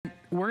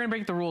we're gonna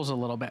break the rules a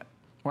little bit.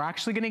 We're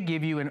actually gonna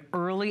give you an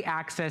early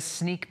access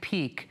sneak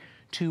peek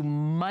to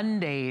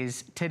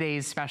Monday's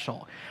Today's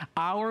Special.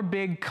 Our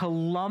big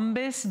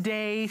Columbus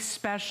Day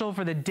special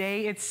for the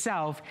day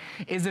itself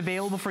is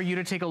available for you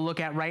to take a look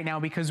at right now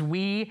because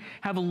we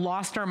have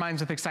lost our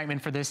minds with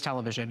excitement for this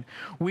television.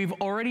 We've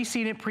already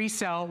seen it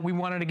pre-sell. We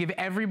wanted to give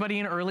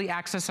everybody an early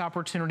access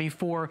opportunity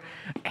for,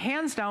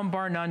 hands down,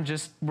 bar none,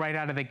 just right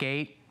out of the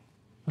gate,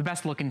 the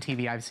best looking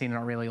TV I've seen in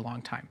a really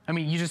long time. I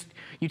mean,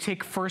 you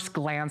take first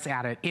glance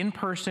at it in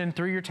person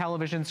through your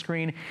television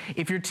screen.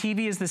 If your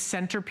TV is the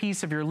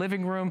centerpiece of your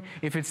living room,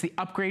 if it's the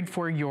upgrade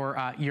for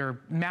your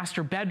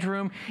master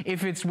bedroom,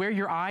 if it's where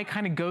your eye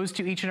kind of goes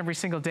to each and every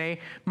single day,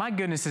 my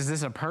goodness, is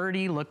this a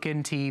pretty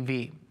looking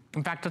TV.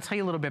 In fact, I'll tell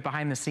you a little bit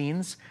behind the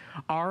scenes.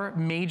 Our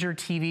major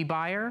TV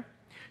buyer,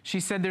 she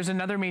said, there's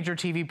another major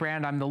TV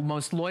brand. I'm the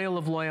most loyal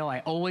of loyal. I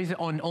always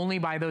only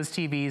buy those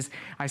TVs.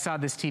 I saw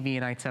this TV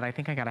and I said, I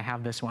think I gotta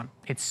have this one.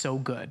 It's so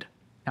good.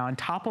 Now, on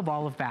top of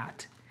all of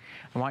that,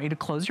 I want you to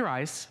close your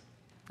eyes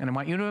and I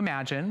want you to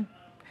imagine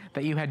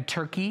that you had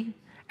turkey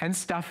and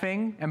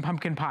stuffing and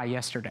pumpkin pie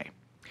yesterday,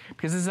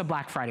 because this is a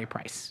Black Friday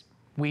price.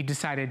 We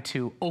decided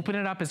to open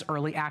it up as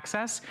early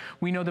access.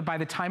 We know that by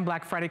the time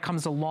Black Friday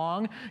comes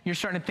along, you're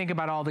starting to think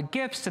about all the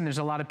gifts and there's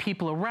a lot of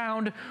people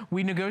around.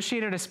 We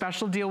negotiated a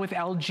special deal with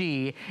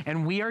LG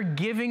and we are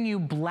giving you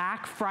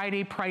Black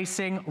Friday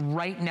pricing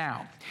right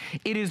now.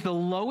 It is the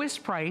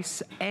lowest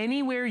price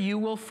anywhere you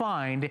will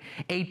find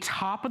a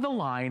top of the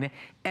line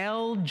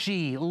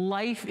LG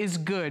Life is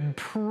Good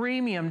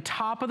premium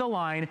top of the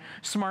line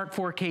smart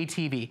 4K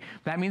TV.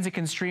 That means it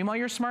can stream all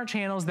your smart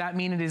channels. That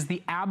means it is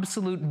the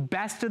absolute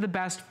best of the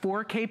best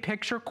 4K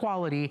picture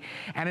quality,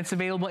 and it's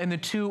available in the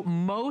two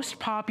most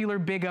popular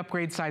big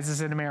upgrade sizes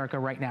in America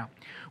right now.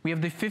 We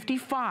have the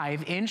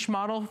 55-inch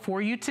model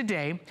for you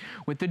today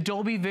with the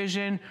Dolby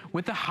Vision,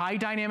 with the high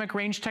dynamic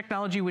range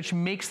technology, which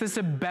makes this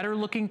a better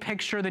looking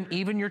picture than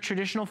even your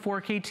traditional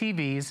 4K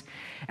TVs.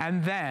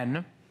 And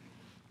then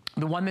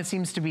the one that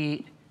seems to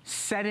be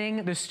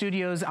setting the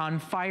studios on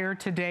fire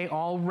today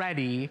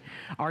already,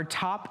 our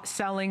top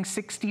selling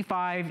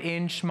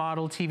 65-inch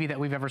model TV that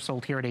we've ever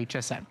sold here at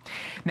HSN.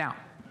 Now,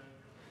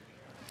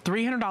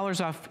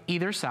 $300 off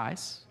either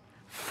size,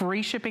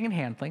 free shipping and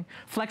handling.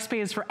 FlexPay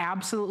is for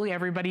absolutely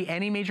everybody.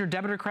 Any major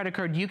debit or credit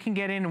card you can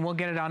get in and we'll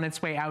get it on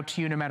its way out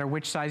to you no matter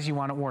which size you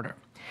want to order.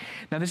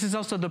 Now, this is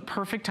also the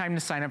perfect time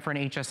to sign up for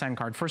an HSN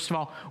card. First of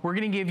all, we're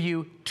going to give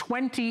you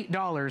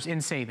 $20 in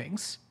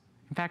savings.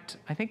 In fact,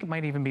 I think it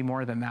might even be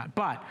more than that,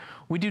 but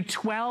we do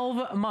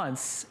 12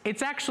 months.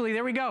 It's actually,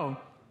 there we go.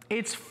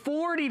 It's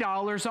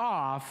 $40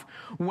 off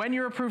when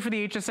you're approved for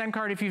the HSN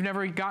card if you've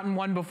never gotten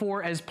one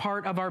before as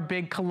part of our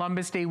big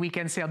Columbus Day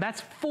weekend sale.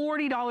 That's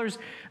 $40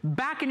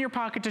 back in your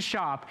pocket to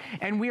shop,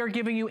 and we are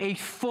giving you a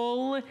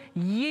full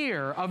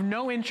year of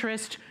no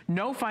interest,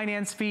 no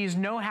finance fees,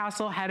 no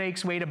hassle,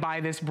 headaches way to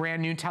buy this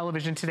brand new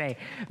television today.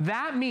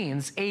 That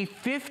means a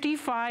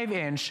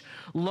 55-inch,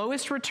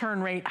 lowest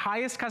return rate,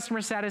 highest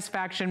customer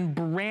satisfaction,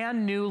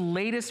 brand new,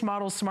 latest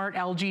model smart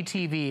LG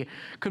TV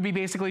could be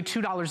basically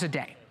 $2 a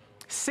day.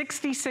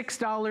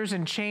 $66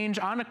 and change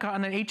on an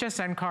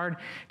HSN card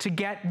to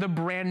get the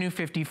brand new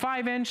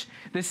 55-inch.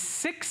 The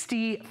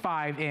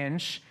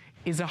 65-inch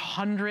is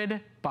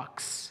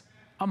 $100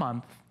 a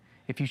month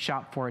if you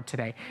shop for it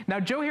today. Now,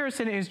 Joe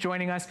Harrison is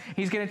joining us.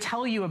 He's gonna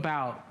tell you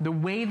about the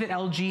way that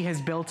LG has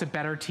built a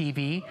better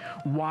TV,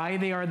 why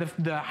they are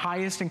the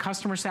highest in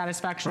customer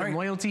satisfaction and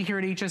loyalty here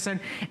at HSN,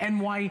 and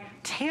why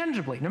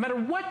tangibly, no matter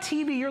what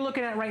TV you're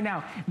looking at right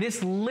now,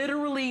 this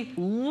literally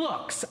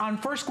looks, on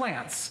first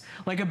glance,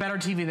 like a better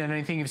TV than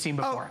anything you've seen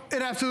before. Oh,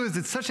 it absolutely is.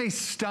 It's such a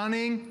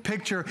stunning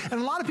picture.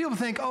 And a lot of people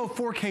think, oh,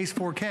 4K is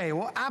 4K.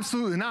 Well,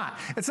 absolutely not.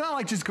 It's not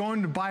like just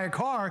going to buy a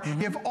car.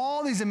 You have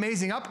all these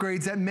amazing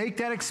upgrades that make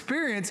that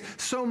experience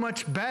so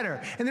much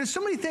better. And there's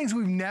so many things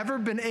we've never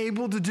been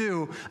able to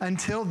do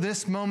until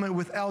this moment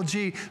with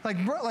LG.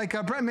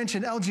 Like Brett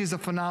mentioned, LG is a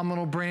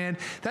phenomenal brand.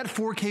 That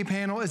 4K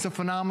panel is a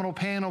phenomenal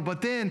panel.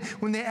 But then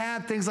when they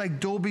add things like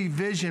Dolby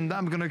Vision, that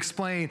I'm going to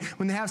explain,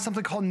 when they have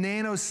something called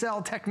nano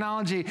cell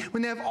technology,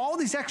 when they have all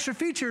these extra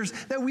features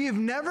that we have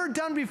never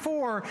done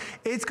before,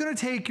 it's going to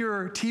take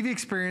your TV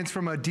experience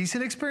from a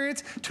decent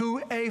experience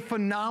to a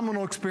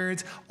phenomenal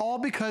experience, all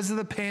because of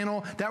the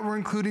panel that we're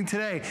including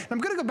today. And I'm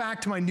going to go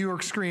back to my New York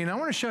screen. I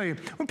want to show you,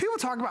 when people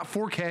talk about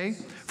 4K,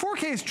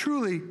 4K is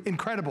truly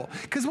incredible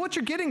because what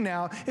you're getting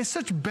now is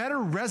such better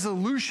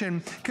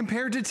resolution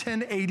compared to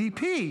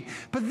 1080p.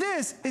 But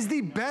this is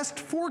the best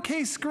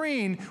 4K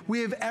screen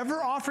we have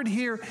ever offered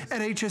here at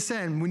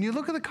HSN. When you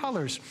look at the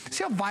colors,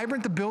 see how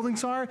vibrant the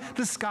buildings are,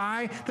 the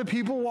sky, the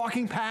people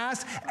walking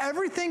past,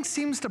 everything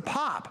seems to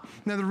pop.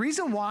 Now, the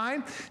reason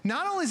why,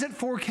 not only is it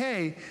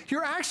 4K,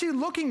 you're actually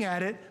looking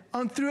at it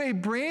through a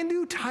brand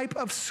new type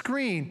of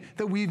screen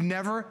that we've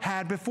never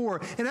had before.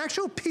 An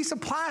actual piece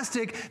of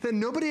plastic that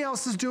nobody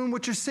else is doing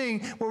what you're seeing,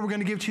 what we're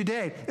gonna give to you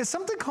today. It's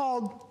something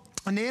called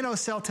a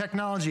nanocell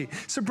technology.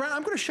 So Brent,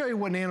 I'm going to show you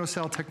what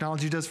nanocell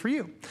technology does for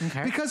you.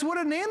 Okay. Because what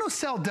a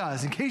nanocell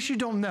does, in case you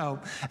don't know,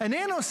 a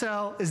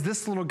nanocell is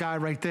this little guy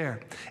right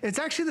there. It's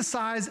actually the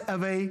size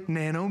of a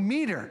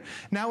nanometer.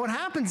 Now what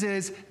happens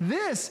is,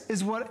 this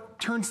is what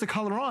turns the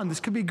color on. This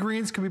could be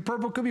green, this could be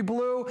purple, could be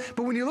blue,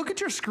 but when you look at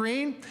your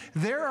screen,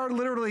 there are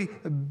literally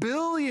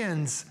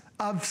billions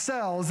of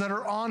cells that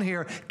are on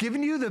here,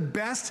 giving you the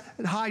best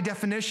high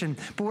definition.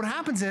 But what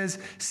happens is,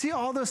 see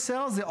all those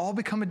cells, they all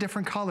become a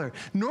different color.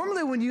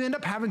 Normally when you end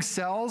up having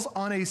cells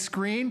on a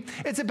screen,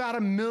 it's about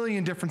 1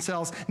 million different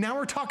cells. Now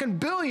we're talking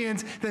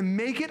billions that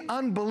make it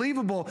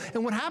unbelievable.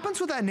 And what happens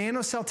with that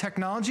nanocell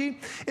technology,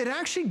 it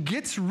actually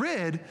gets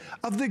rid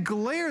of the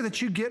glare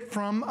that you get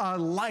from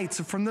lights,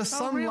 from the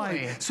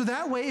sunlight. Really? So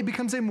that way it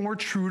becomes a more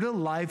true to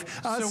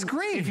life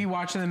screen. If you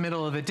watch in the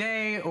middle of the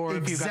day, or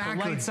if you've got the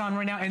lights on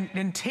right now,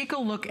 and take a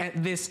look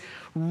at this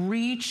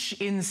reach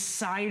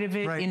inside of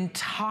it,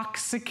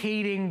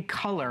 intoxicating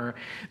color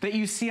that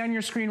you see on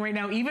your screen right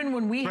now, even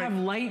when we have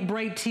light,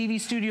 bright TV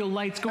studio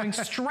lights going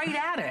straight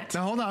at it.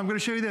 Now hold on, I'm going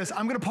to show you this.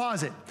 I'm going to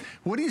pause it.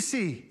 What do you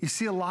see? You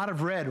see a lot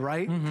of red,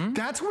 right?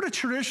 That's what a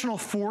traditional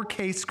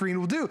 4K screen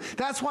will do.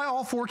 That's why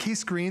all 4K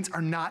screens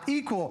are not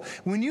equal.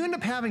 When you end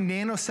up having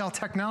nanocell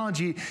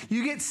technology,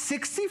 you get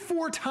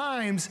 64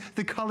 times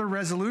the color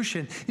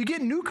resolution. You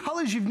get new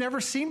colors you've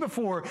never seen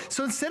before.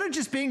 So instead of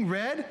just being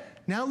red,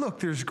 now look,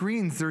 there's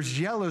greens, there's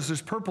yellows,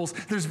 there's purples,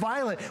 there's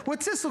violet.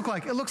 What's this look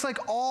like? It looks like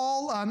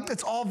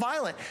it's all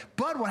violet.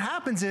 But what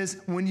happens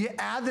is, when you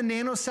add the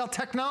nanocell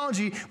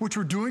technology, which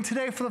we're doing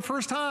today for the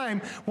first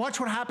time, watch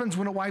what happens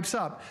when it wipes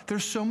up.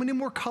 There's so many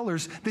more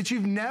colors that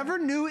you've never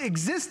knew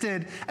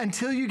existed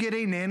until you get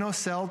a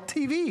nanocell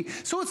TV.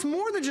 So it's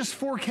more than just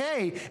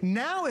 4K.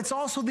 Now it's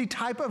also the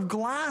type of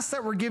glass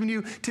that we're giving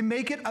you to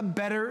make it a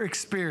better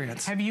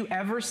experience. Have you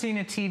ever seen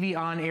a TV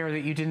on air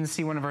that you didn't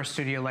see one of our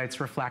studio lights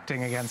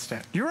reflecting against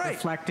it? You're right.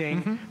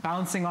 Reflecting,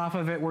 bouncing off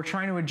of it. We're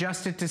trying to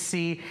adjust it to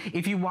see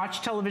if you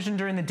watch television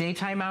during the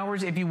daytime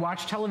hours, if you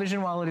watch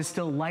television while it is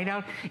still light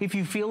out, if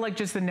you feel like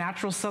just the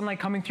natural sunlight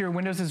coming through your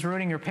windows is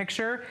ruining your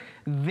picture,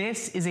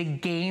 this is a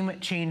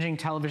game-changing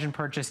television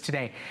purchase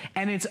today.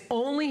 And it's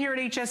only here at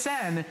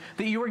HSN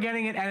that you are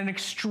getting it at an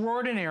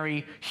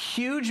extraordinary,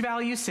 huge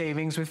value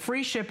savings with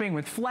free shipping,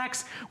 with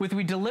Flex, with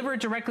we deliver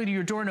it directly to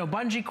your door, no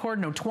bungee cord,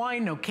 no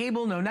twine, no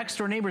cable, no next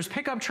door neighbor's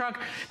pickup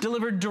truck,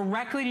 delivered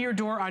directly to your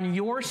door on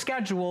your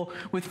schedule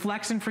with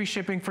Flex and free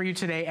shipping for you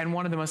today, and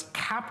one of the most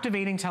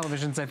captivating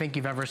televisions I think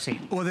you've ever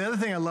seen. Well, the other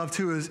thing I love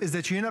too is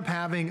that you end up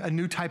having a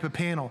new type of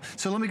panel.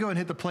 So let me go ahead and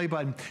hit the play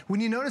button. When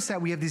you notice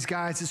that we have these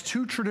guys, it's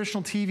two traditional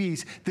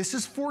TVs. This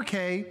is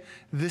 4K,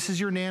 this is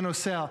your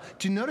nanocell.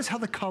 Do you notice how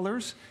the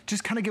colors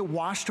just kind of get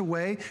washed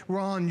away? Where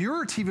on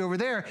your TV over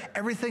there,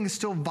 everything is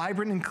still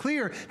vibrant and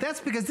clear. That's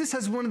because this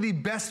has one of the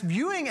best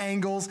viewing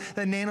angles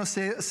that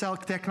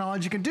nanocell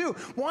technology can do.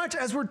 Watch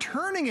as we're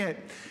turning it.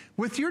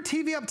 With your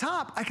TV up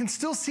top, I can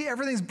still see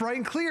everything's bright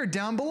and clear.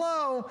 Down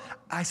below,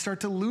 I start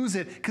to lose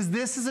it because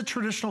this is a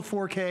traditional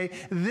 4K.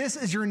 This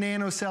is your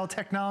nanocell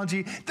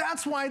technology.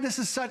 That's why this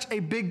is such a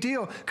big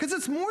deal, because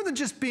it's more than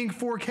just being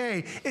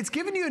 4K. It's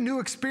giving you a new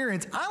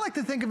experience. I like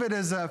to think of it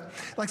as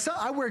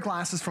I wear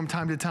glasses from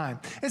time to time.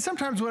 And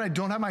sometimes when I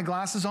don't have my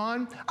glasses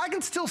on, I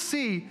can still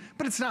see,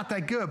 but it's not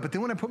that good. But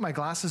then when I put my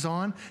glasses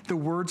on, the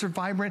words are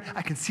vibrant.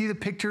 I can see the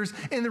pictures.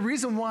 And the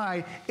reason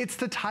why, it's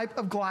the type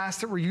of glass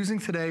that we're using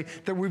today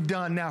that we've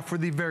done now for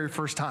the very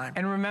first time.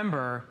 And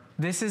remember,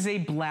 this is a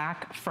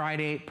Black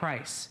Friday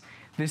price.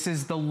 This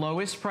is the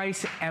lowest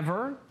price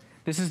ever.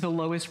 This is the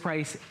lowest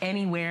price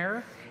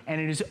anywhere, and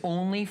it is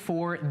only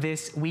for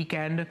this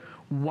weekend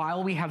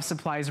while we have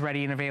supplies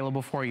ready and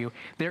available for you.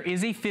 There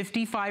is a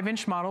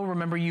 55-inch model.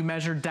 Remember, you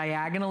measure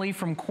diagonally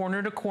from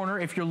corner to corner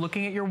if you're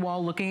looking at your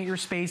wall, looking at your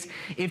space.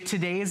 If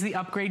today is the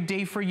upgrade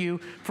day for you,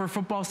 for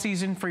football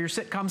season, for your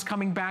sitcoms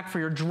coming back, for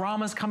your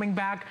dramas coming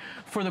back,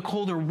 for the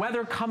colder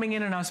weather coming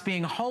in and us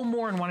being home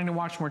more and wanting to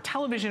watch more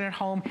television at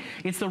home,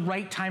 it's the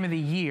right time of the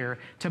year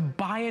to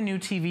buy a new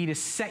TV to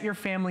set your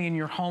family and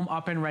your home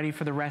up and ready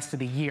for the rest of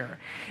the year.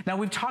 Now,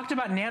 we've talked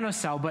about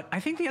nanocell, but I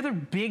think the other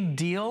big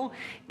deal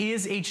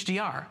is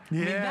HDR. Yes. I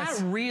mean, that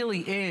really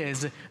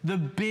is the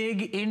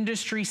big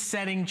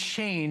industry-setting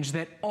change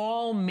that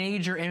all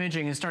major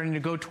imaging is starting to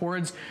go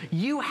towards.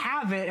 You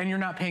have it, and you're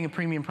not paying a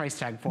premium price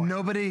tag for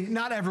it.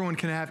 Not everyone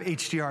can have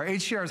HDR.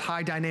 HDR is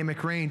high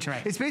dynamic range.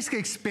 Right. It's basically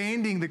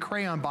expanding the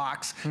crayon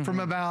box from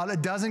about a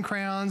dozen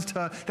crayons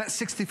to that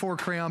 64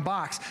 crayon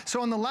box.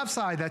 So on the left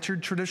side, that's your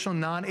traditional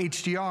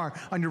non-HDR.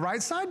 On your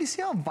right side, do you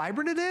see how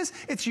vibrant it is?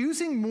 It's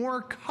using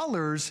more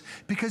colors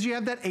because you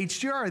have that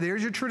HDR.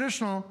 There's your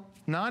traditional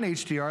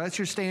non-HDR. That's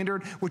your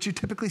standard, what you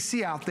typically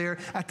see out there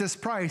at this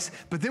price.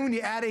 But then when you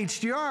add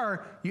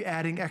HDR, you're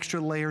adding extra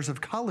layers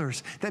of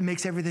colors. That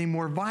makes everything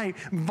more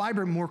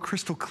vibrant, more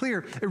crystal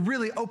clear. It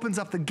really opens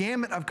up the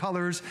gamut of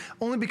colors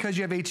only because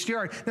you have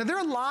HDR. Now there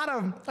are a lot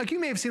of, like you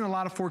may have seen a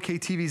lot of 4K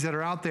TVs that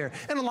are out there,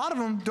 and a lot of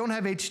them don't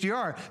have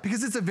HDR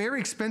because it's a very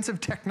expensive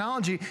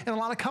technology and a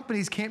lot of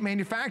companies can't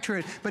manufacture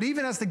it. But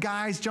even as the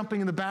guy's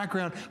jumping in the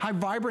background, how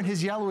vibrant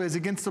his yellow is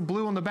against the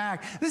blue on the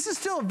back, this is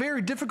still a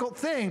very difficult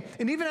thing.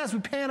 And even as we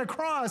pan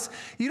across,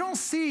 you don't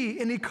see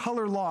any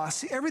color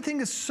loss.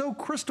 Everything is so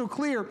crystal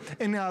clear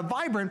and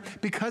vibrant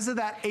because of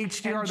that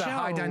HDR, that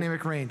high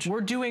dynamic range.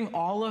 We're doing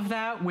all of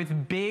that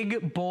with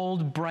big,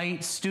 bold,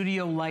 bright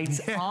studio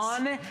lights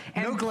on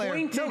and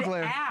pointed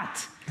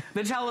at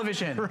the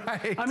television.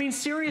 Right. I mean,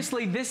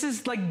 seriously, this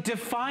is like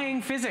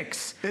defying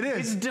physics. It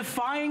is. It's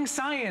defying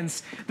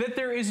science that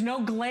there is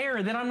no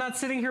glare, that I'm not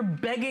sitting here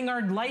begging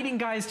our lighting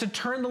guys to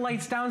turn the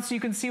lights down so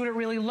you can see what it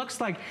really looks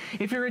like.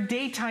 If you're a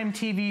daytime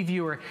TV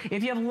viewer,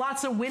 if you have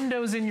lots of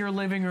windows in your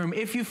living room,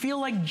 if you feel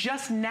like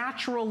just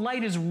natural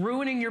light is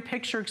ruining your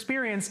picture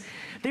experience,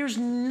 there's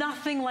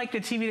nothing like the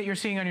TV that you're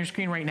seeing on your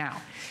screen right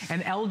now.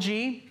 And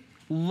LG,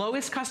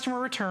 lowest customer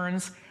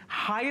returns,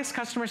 highest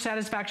customer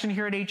satisfaction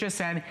here at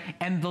HSN,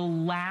 and the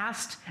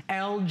last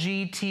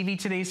LG TV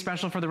Today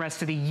special for the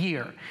rest of the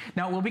year.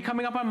 Now, it will be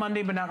coming up on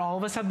Monday, but not all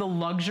of us have the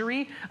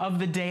luxury of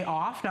the day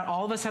off. Not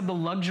all of us have the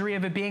luxury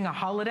of it being a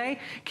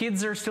holiday.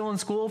 Kids are still in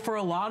school for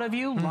a lot of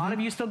you. A lot of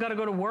you still got to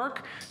go to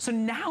work. So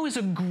now is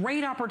a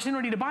great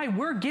opportunity to buy.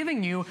 We're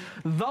giving you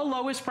the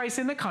lowest price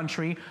in the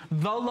country,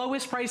 the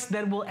lowest price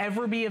that will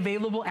ever be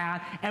available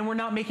at, and we're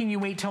not making you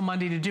wait till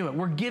Monday to do it.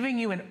 We're giving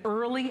you an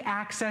early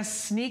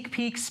access sneak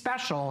peek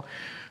special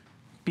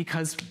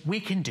because we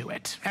can do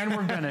it, and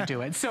we're gonna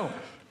do it. So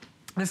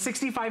the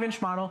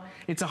 65-inch model,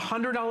 it's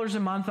 $100 a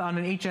month on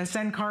an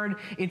HSN card.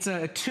 It's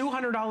a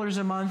 $200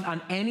 a month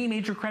on any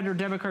major credit or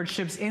debit card,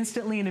 ships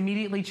instantly and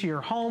immediately to your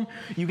home.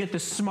 You get the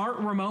smart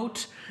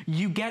remote.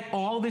 You get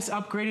all this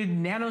upgraded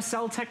nano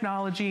cell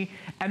technology.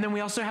 And then we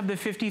also have the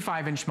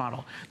 55-inch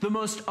model, the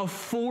most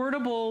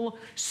affordable,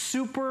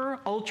 super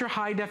ultra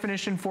high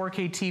definition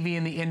 4K TV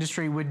in the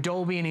industry with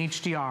Dolby and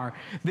HDR.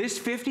 This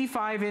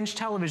 55-inch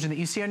television that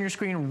you see on your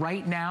screen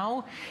right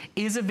now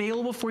is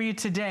available for you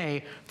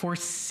today for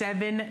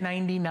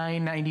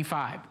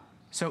 $799.95.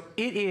 So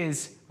it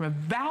is, from a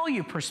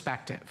value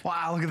perspective.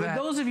 Wow, look at that.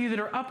 For those of you that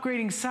are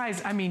upgrading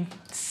size, I mean,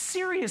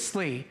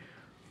 seriously,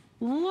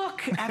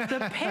 look at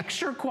the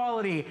picture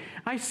quality.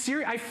 I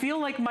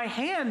feel like my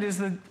hand is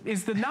the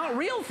not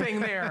real thing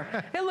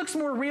there. It looks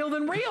more real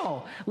than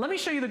real. Let me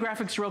show you the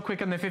graphics real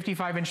quick on the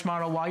 55-inch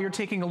model while you're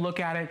taking a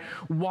look at it,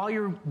 while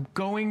you're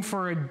going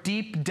for a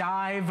deep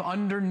dive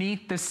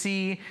underneath the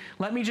sea.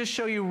 Let me just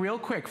show you real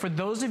quick. For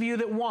those of you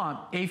that want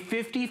a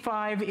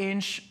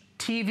 55-inch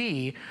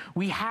TV,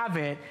 we have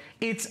it.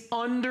 It's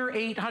under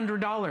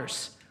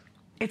 $800.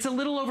 It's a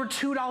little over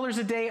 $2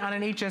 a day on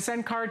an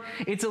HSN card.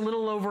 It's a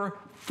little over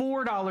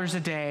 $4 a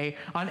day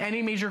on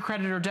any major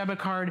credit or debit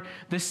card.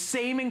 The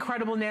same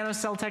incredible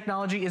nanocell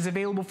technology is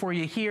available for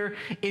you here.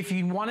 If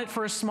you want it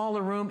for a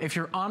smaller room, if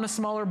you're on a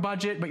smaller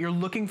budget, but you're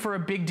looking for a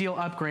big deal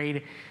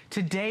upgrade,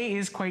 today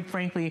is, quite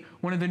frankly,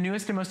 one of the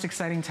newest and most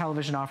exciting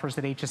television offers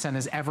that HSN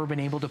has ever been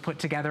able to put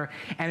together,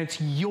 and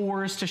it's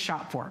yours to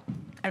shop for.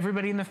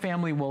 Everybody in the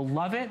family will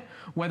love it,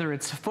 whether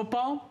it's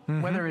football,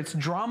 whether it's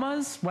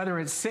dramas, whether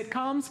it's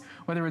sitcoms,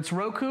 whether it's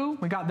Roku.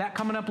 We got that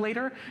coming up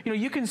later. You know,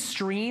 you can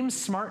stream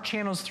smart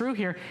channels through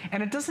here,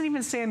 and it doesn't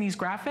even say on these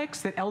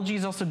graphics that LG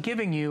is also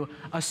giving you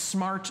a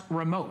smart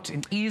remote,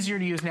 an easier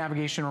to use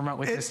navigation remote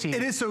with this TV.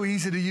 It is so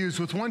easy to use.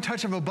 With one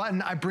touch of a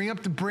button, I bring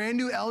up the brand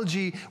new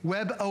LG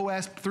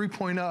webOS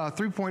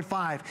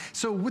 3.5.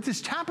 So with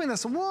this tapping,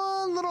 that's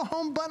one little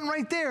home button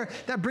right there,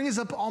 that brings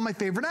up all my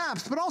favorite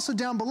apps. But also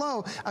down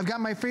below, I've got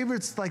my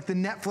favorites, like the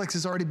Netflix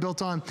is already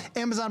built on.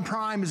 Amazon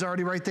Prime is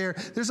already right there.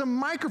 There's a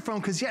microphone,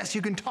 because yes,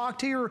 you can talk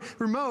to your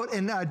remote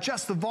and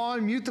adjust the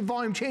volume, mute the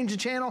volume, change the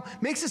channel.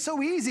 Makes it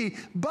so easy,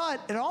 but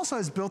it also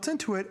has built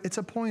into it, it's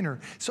a pointer.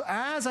 So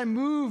as I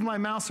move my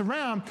mouse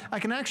around, I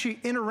can actually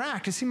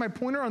interact. You see my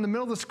pointer on the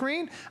middle of the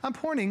screen? I'm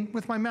pointing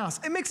with my mouse.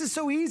 It makes it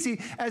so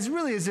easy, as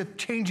really as if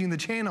changing the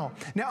channel.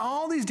 Now,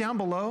 all these down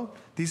below,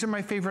 these are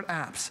my favorite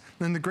apps.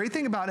 And the great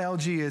thing about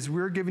LG is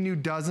we're giving you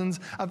dozens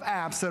of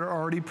apps that are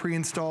already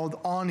pre-installed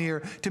on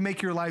here to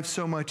make your life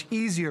so much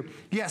easier.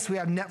 Yes, we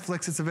have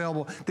Netflix that's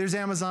available. There's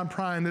Amazon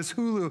Prime, there's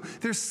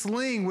Hulu, there's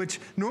Sling, which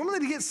normally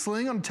to get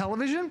Sling on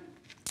television,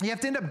 you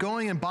have to end up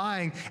going and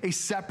buying a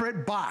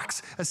separate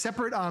box, a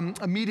separate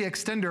a media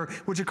extender,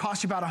 which would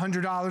cost you about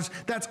 $100.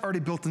 That's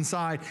already built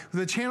inside.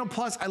 The Channel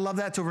Plus, I love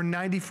that. It's over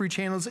 90 free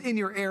channels in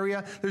your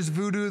area. There's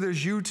Vudu,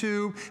 there's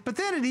YouTube, but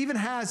then it even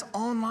has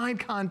online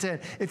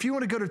content. If you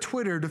want to go to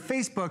Twitter, to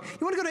Facebook,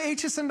 you want to go to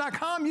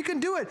hsn.com, you can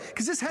do it,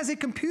 because this has a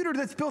computer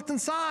that's built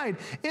inside.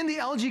 In the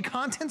LG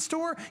Content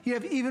Store, you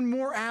have even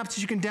more apps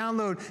that you can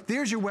download.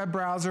 There's your web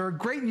browser,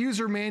 great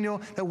user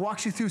manual that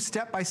walks you through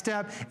step by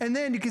step, and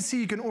then you can see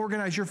you can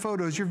organize your your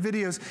photos, your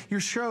videos, your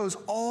shows,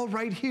 all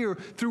right here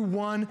through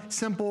one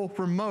simple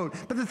remote.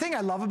 But the thing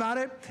I love about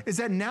it is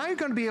that now you're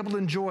gonna be able to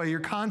enjoy your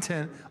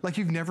content like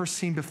you've never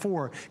seen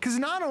before. Because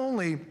not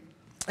only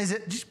is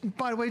it, just,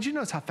 by the way, did you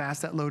notice how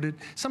fast that loaded?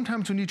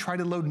 Sometimes when you try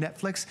to load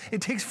Netflix,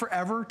 it takes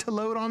forever to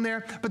load on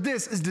there, but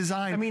this is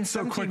designed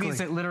so quickly.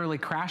 TVs, it literally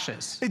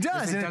crashes. It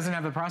does. It doesn't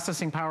have the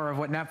processing power of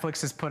what Netflix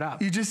has put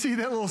up. You just see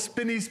that little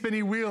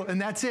spinny wheel, and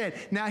that's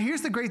it. Now,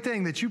 here's the great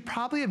thing that you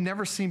probably have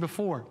never seen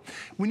before.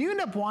 When you end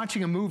up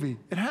watching a movie,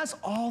 it has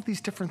all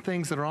these different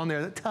things that are on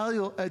there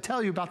that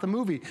tell you about the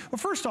movie. Well,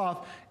 first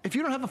off, if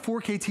you don't have a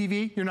 4K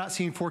TV, you're not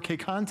seeing 4K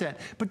content.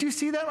 But do you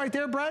see that right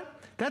there, Brett?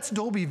 That's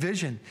Dolby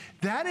Vision.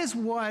 That is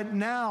what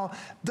now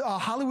the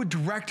Hollywood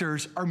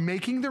directors are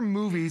making their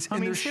movies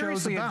and their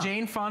shows about. A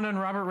Jane Fonda and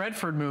Robert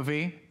Redford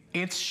movie,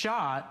 it's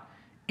shot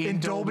in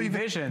Dolby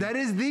Vision. That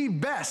is the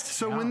best.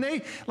 So when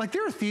they, like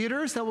there are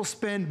theaters that will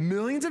spend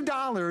millions of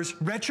dollars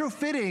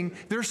retrofitting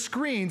their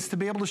screens to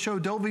be able to show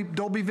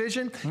Dolby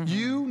Vision.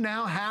 You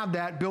now have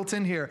that built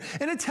in here.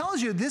 And it tells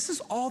you this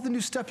is all the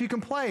new stuff you can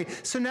play.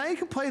 So now you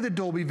can play the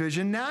Dolby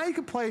Vision. Now you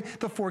can play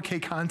the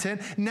 4K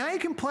content. Now you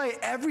can play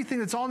everything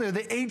that's on there,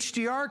 the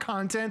HDR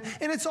content,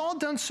 and it's all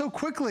done so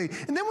quickly.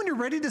 And then when you're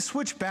ready to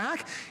switch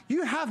back,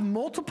 you have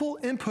multiple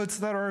inputs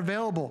that are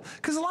available.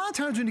 Because a lot of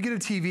times when you get a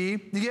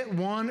TV, you get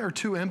 1 or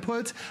 2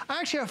 inputs. I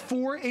actually have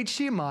 4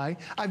 HDMI.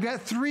 I've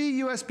got 3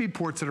 USB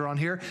ports that are on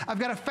here. I've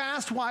got a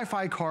fast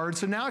Wi-Fi card,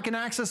 so now I can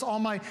access all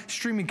my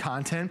streaming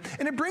content.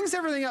 And it brings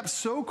everything up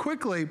so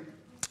quickly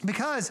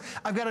because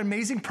I've got an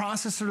amazing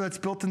processor that's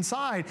built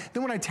inside.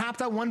 Then when I tap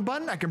that one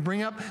button, I can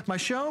bring up my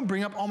show,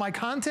 bring up all my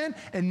content,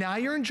 and now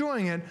you're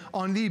enjoying it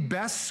on the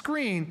best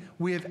screen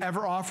we have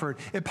ever offered.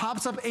 It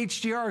pops up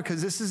HDR because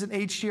this is an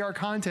HDR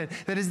content.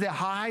 That is the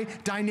high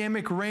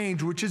dynamic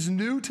range, which is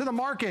new to the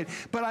market.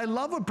 But I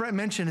love what Brett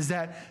mentioned is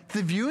that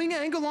the viewing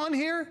angle on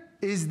here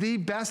is the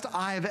best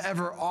I have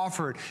ever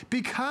offered.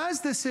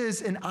 Because this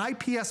is an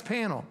IPS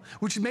panel,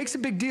 which makes a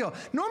big deal.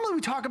 Normally we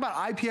talk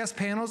about IPS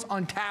panels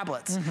on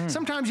tablets.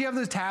 Sometimes you have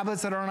those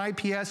tablets that are on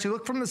IPS, you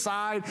look from the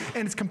side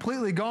and it's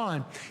completely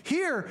gone.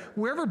 Here,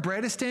 wherever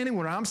Brett is standing,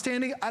 where I'm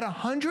standing, at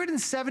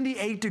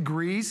 178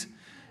 degrees,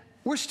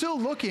 we're still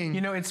looking,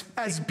 it's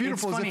as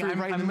beautiful as if we're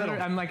right in the middle.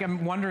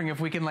 I'm wondering if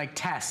we can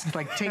test,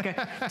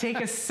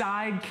 take a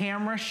side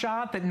camera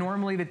shot that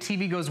normally the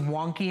TV goes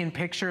wonky in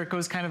picture. It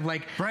goes kind of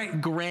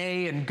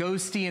gray and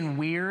ghosty and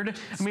weird.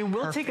 I mean,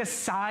 we'll take a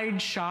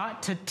side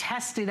shot to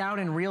test it out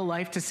in real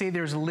life to say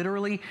there's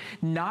literally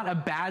not a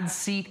bad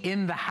seat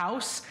in the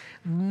house.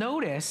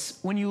 Notice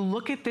when you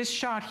look at this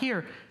shot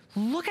here,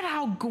 look at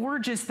how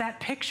gorgeous that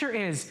picture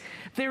is.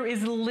 There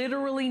is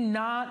literally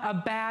not a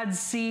bad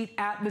seat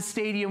at the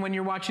stadium when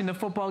you're watching the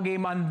football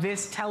game on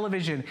this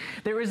television.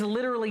 There is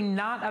literally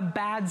not a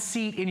bad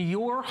seat in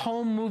your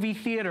home movie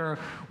theater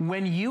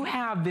when you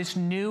have this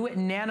new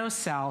nano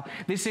cell,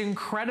 this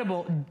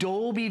incredible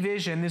Dolby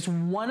Vision, this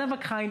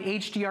one-of-a-kind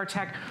HDR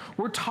tech.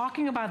 We're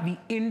talking about the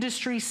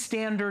industry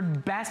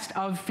standard best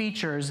of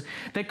features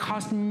that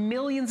cost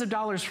millions of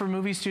dollars for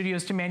movie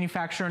studios to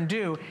manufacture and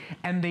do,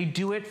 and they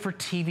do it for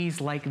TVs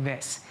like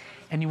this.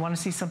 And you want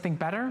to see something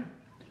better?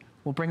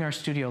 We'll bring our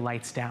studio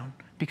lights down,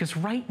 because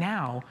right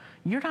now,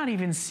 you're not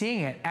even seeing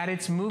it at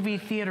its movie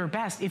theater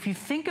best. If you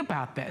think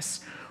about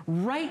this,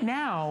 right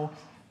now,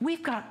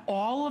 we've got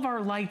all of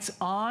our lights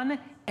on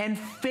and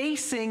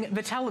facing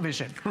the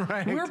television.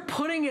 We're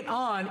putting it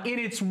on in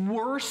its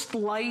worst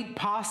light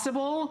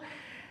possible.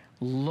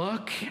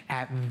 Look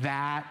at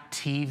that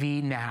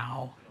TV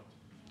now.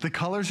 The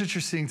colors that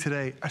you're seeing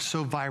today are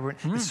so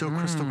vibrant and so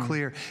crystal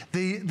clear.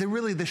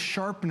 Really the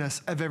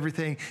sharpness of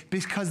everything,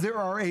 because there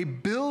are a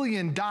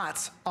billion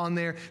dots on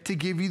there to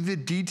give you the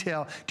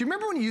detail. Do you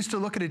remember when you used to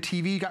look at a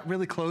TV, you got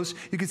really close,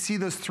 you could see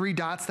those 3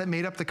 dots that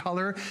made up the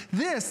color?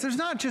 There's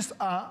not just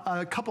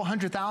a couple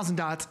 100,000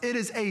 dots, it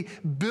is a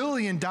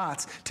billion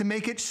dots to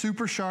make it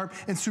super sharp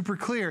and super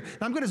clear.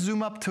 And I'm gonna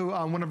zoom up to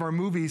one of our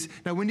movies.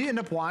 Now, when you end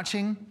up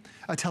watching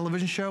a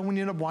television show, when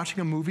you end up watching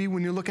a movie,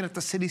 when you're looking at the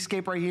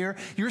cityscape right here,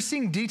 you're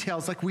seeing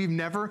details like we've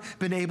never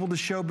been able to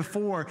show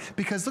before.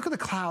 Because look at the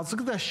clouds,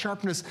 look at the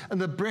sharpness and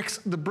the bricks,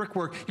 the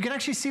brickwork. You can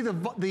actually see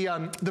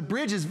the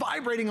bridge is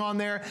vibrating on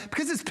there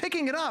because it's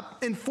picking it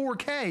up in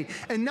 4K.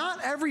 And not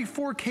every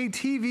 4K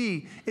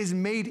TV is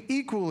made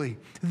equally.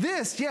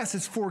 This, yes,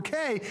 it's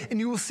 4K, and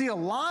you will see a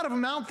lot of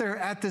them out there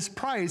at this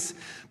price.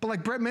 But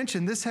like Brett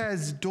mentioned, this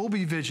has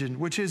Dolby Vision,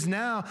 which is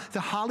now the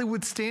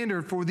Hollywood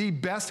standard for the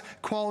best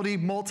quality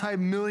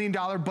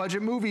multi-million-dollar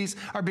budget movies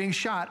are being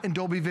shot in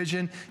Dolby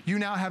Vision. You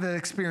now have that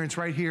experience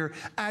right here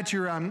at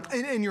your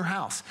in your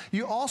house.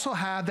 You also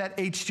have that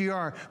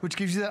HDR, which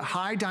gives you that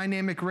high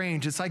dynamic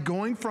range. It's like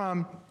going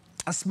from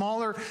a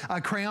smaller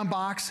crayon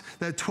box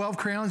that 12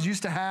 crayons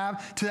used to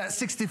have to that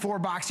 64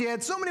 box. You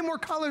had so many more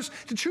colors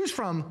to choose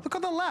from. Look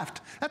on the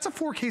left. That's a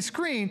 4K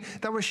screen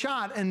that was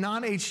shot in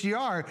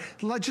non-HDR,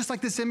 just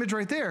like this image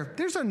right there.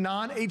 There's a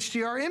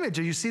non-HDR image.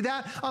 You see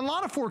that? On a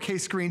lot of 4K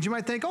screens, you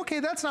might think, okay,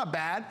 that's not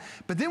bad.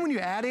 But then when you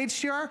add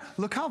HDR,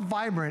 look how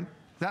vibrant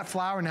that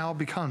flower now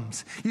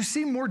becomes. You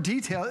see more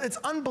detail. It's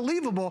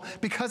unbelievable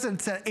because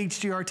it's that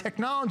HDR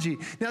technology.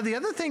 Now, the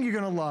other thing you're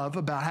gonna love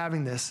about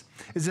having this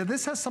is that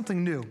this has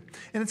something new,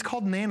 and it's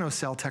called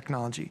nanocell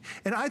technology.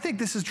 And I think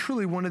this is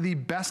truly one of the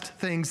best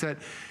things that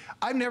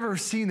I've never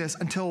seen this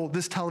until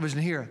this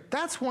television here.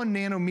 That's 1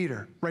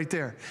 nanometer right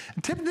there.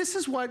 This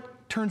is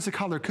what turns the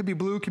color. Could be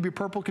blue, could be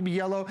purple, could be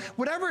yellow.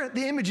 Whatever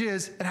the image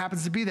is, it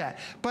happens to be that.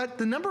 But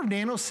the number of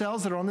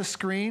nanocells that are on the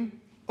screen,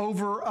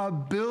 over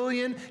 1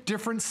 billion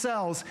different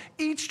cells,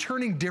 each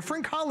turning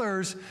different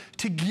colors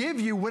to give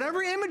you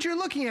whatever image you're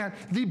looking at,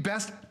 the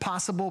best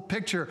possible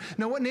picture.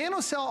 Now, what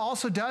nanocell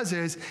also does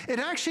is it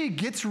actually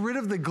gets rid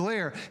of the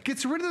glare,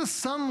 gets rid of the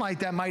sunlight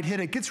that might hit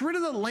it, gets rid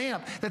of the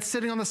lamp that's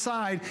sitting on the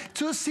side,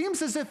 so it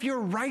seems as if you're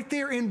right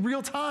there in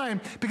real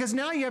time because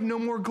now you have no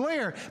more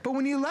glare. But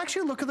when you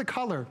actually look at the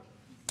color,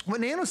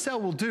 what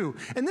nanocell will do,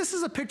 and this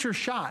is a picture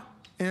shot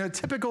in a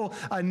typical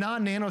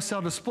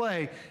non-nanocell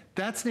display,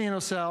 that's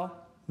nanocell.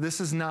 This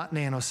is not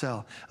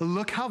nanocell.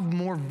 Look how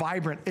more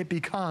vibrant it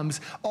becomes,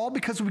 all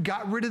because we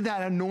got rid of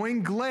that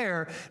annoying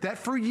glare that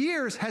for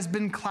years has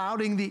been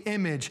clouding the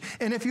image.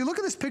 And if you look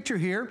at this picture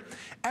here,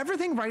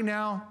 everything right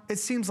now, it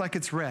seems like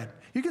it's red.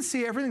 You can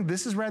see everything,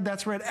 this is red,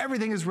 that's red,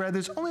 everything is red.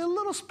 There's only a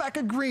little speck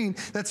of green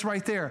that's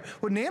right there.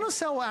 What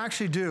nanocell will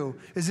actually do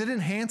is it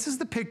enhances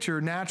the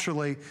picture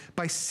naturally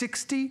by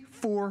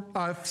 64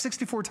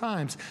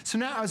 times. So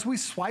now as we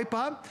swipe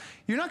up,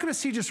 you're not gonna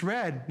see just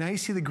red. Now you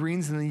see the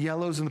greens and the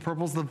yellows and the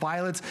purples, the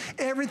violets.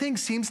 Everything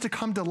seems to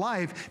come to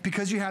life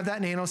because you have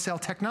that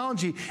nanocell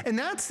technology. And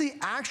that's the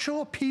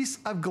actual piece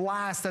of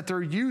glass that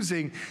they're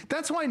using.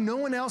 That's why no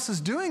one else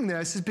is doing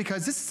this, is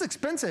because this is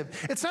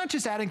expensive. It's not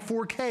just adding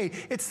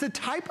 4K, it's the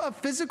type of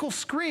physical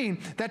screen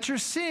that you're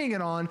seeing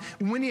it on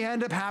when you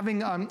end up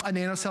having a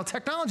nanocell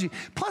technology.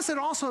 Plus, it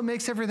also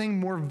makes everything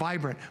more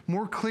vibrant,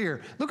 more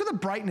clear. Look at the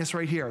brightness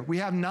right here. We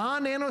have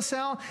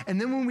non-nanocell,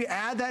 and then when we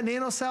add that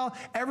nanocell,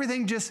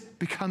 everything just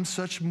becomes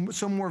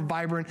so more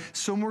vibrant,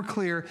 so more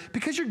clear,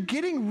 because you're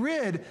getting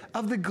rid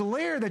of the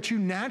glare that you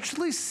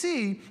naturally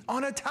see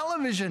on a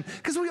television.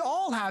 Because we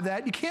all have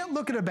that. You can't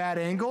look at a bad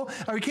angle,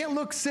 or you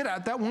can't sit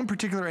at that one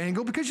particular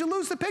angle because you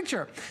lose the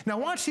picture. Now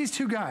watch these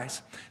two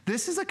guys.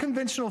 This is a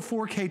conventional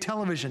 4K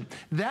television.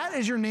 That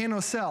is your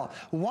nanocell.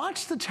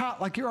 Watch the child,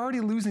 like you're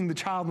already losing the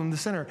child in the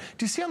center.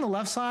 Do you see on the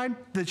left side,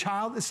 the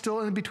child is still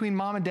in between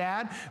mom and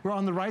dad? We're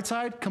on the right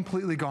side,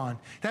 completely gone.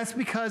 That's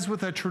because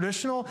with a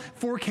traditional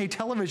 4K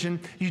television,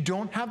 you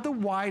don't have the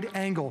wide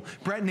angle.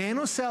 Brett,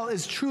 nanocell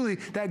is truly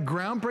that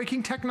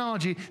groundbreaking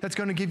technology that's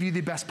going to give you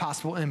the best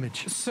possible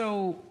image.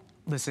 So,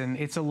 listen,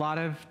 it's a lot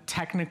of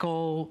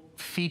technical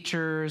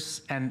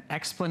features and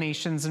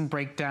explanations and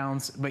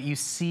breakdowns, but you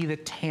see the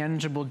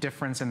tangible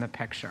difference in the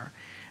picture.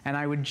 And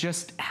I would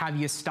just have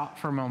you stop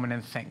for a moment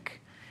and think,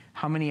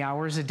 how many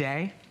hours a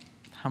day?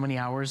 How many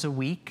hours a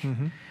week?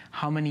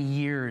 How many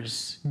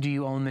years do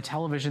you own the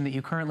television that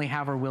you currently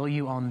have, or will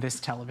you own this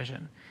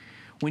television?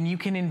 When you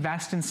can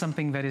invest in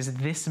something that is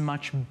this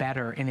much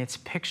better in its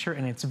picture,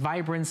 in its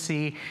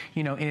vibrancy,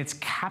 in its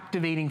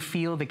captivating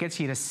feel that gets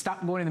you to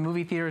stop going to the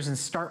movie theaters and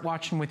start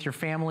watching with your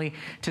family,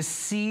 to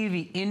see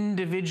the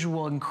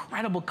individual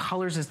incredible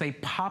colors as they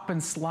pop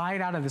and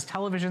slide out of this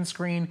television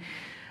screen.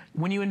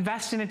 When you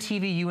invest in a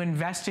TV, you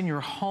invest in your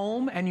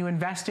home and you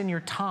invest in your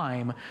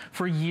time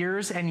for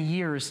years and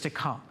years to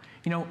come.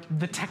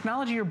 The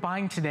technology you're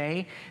buying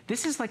today,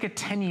 this is like a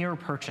 10-year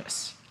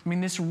purchase. I mean,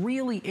 this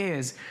really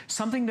is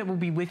something that will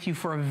be with you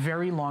for a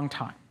very long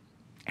time.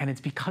 And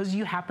it's because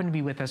you happen to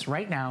be with us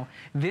right now,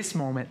 this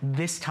moment,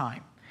 this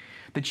time,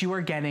 that you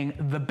are getting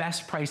the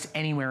best price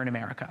anywhere in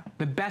America.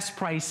 The best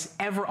price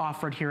ever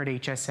offered here at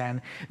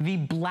HSN. The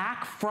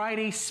Black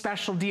Friday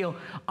special deal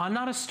on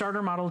not a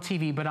starter model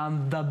TV, but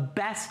on the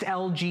best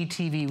LG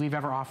TV we've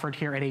ever offered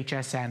here at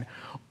HSN.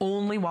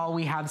 Only while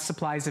we have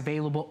supplies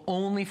available,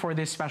 only for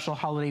this special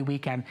holiday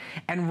weekend.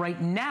 And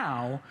right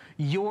now,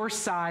 your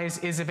size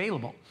is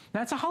available.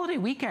 Now, it's a holiday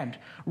weekend.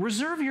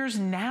 Reserve yours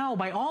now.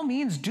 By all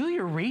means, do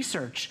your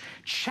research.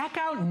 Check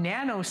out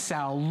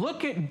nanocell.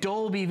 Look at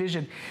Dolby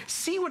Vision.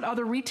 See what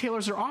other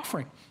retailers are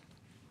offering.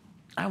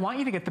 I want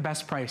you to get the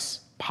best price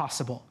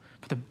possible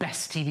for the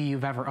best TV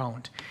you've ever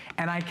owned.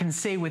 And I can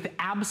say with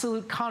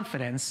absolute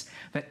confidence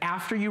that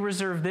after you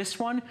reserve this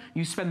one,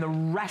 you spend the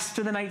rest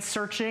of the night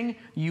searching,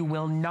 you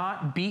will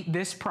not beat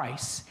this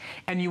price,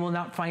 and you will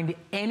not find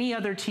any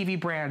other TV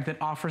brand that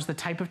offers the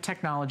type of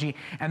technology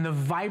and the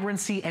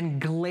vibrancy and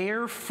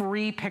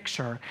glare-free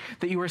picture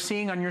that you are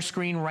seeing on your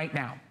screen right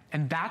now.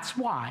 And that's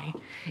why,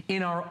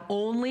 in our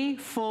only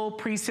full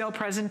pre-sale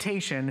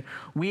presentation,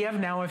 we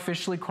have now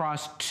officially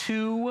crossed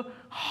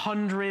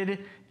 200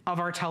 of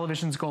our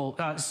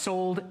televisions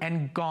sold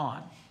and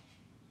gone.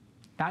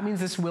 That means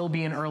this will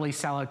be an early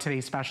sellout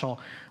today's special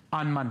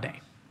on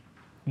Monday.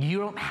 You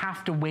don't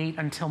have to wait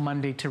until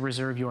Monday to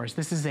reserve yours.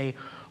 This is a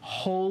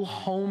whole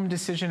home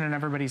decision and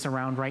everybody's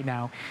around right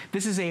now.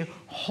 This is a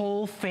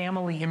whole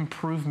family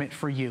improvement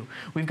for you.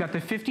 We've got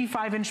the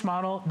 55-inch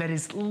model that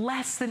is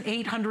less than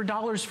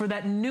 $800 for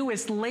that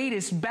newest,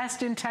 latest,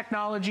 best in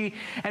technology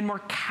and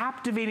more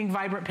captivating,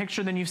 vibrant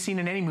picture than you've seen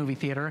in any movie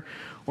theater.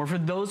 Or for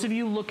those of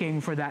you looking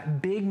for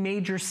that big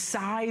major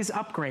size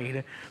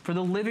upgrade for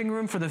the living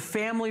room, for the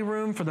family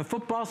room, for the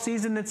football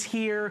season that's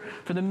here,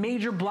 for the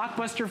major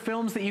blockbuster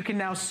films that you can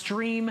now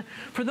stream.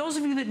 For those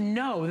of you that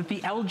know that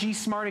the LG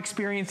Smart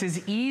Experience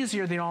is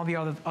easier than all the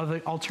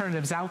other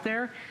alternatives out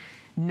there,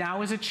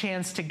 now is a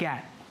chance to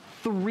get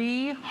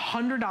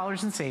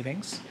 $300 in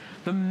savings,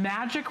 the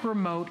magic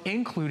remote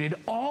included,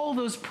 all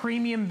those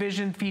premium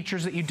vision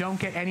features that you don't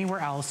get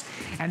anywhere else,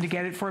 and to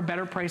get it for a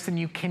better price than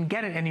you can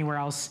get it anywhere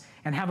else,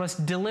 and have us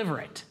deliver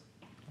it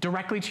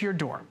directly to your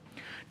door.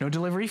 No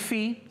delivery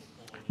fee,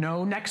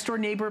 no next door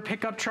neighbor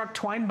pickup truck,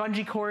 twine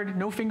bungee cord,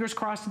 no fingers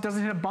crossed it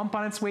doesn't hit a bump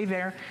on its way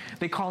there.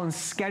 They call and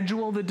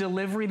schedule the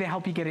delivery. They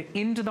help you get it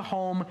into the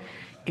home.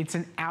 It's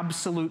an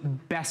absolute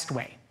best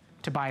way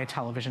to buy a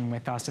television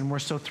with us, and we're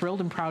so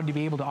thrilled and proud to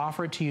be able to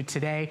offer it to you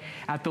today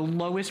at the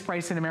lowest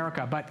price in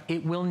America. But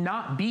it will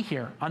not be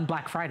here on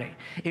Black Friday.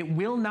 It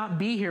will not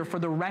be here for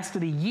the rest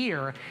of the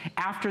year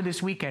after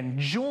this weekend.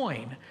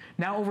 Join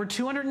now over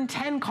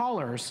 210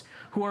 callers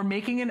who are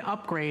making an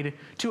upgrade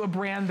to a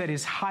brand that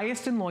is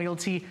highest in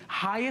loyalty,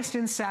 highest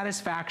in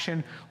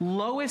satisfaction,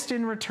 lowest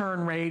in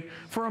return rate,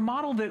 for a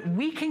model that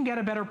we can get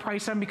a better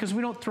price on because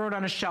we don't throw it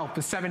on a shelf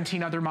with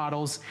 17 other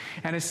models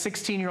and a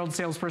 16-year-old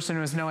salesperson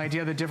who has no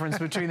idea the difference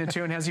between the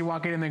two and has you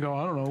walk in and they go,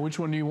 I don't know, which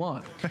one do you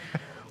want?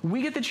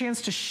 We get the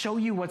chance to show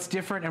you what's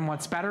different and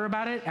what's better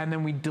about it, and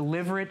then we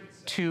deliver it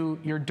to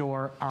your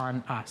door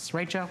on us.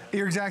 Right, Joe?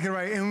 You're exactly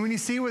right. And when you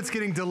see what's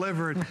getting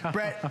delivered,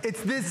 Brett,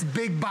 it's this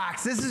big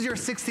box. This is your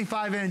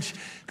 65-inch.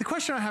 The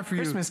question I have for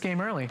you. Christmas came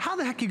early. How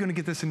the heck are you going to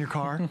get this in your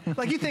car?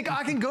 Like, you think,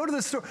 I can go to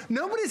the store.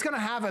 Nobody's going to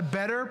have a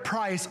better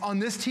price on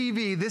this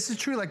TV. This is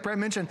true, like Brett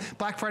mentioned,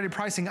 Black Friday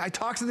pricing. I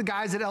talked to the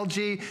guys at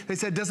LG. They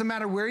said, doesn't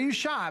matter where you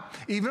shop,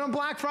 even on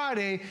Black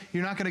Friday,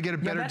 you're not going to get a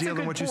better deal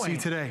than what you see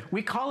today.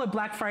 We call it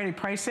Black Friday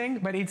pricing,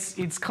 but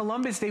it's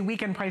Columbus Day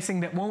weekend pricing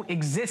that won't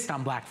exist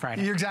on Black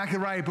Friday. You're exactly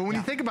right. But when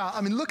you think about,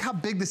 I mean, look how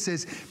big this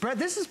is. Brett,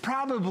 this is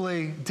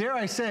probably, dare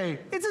I say,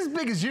 it's as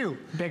big as you.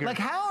 Bigger. Like,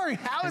 how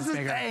is this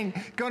thing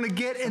going to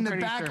get in the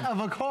back of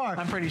a car?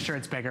 I'm pretty sure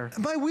it's bigger.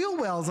 My wheel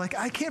wells, like,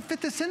 I can't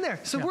fit this in there.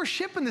 So we're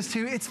shipping this to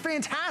you. It's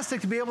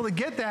fantastic to be able to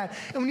get that.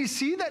 And when you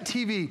see that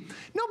TV,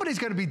 nobody's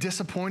going to be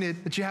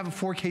disappointed that you have a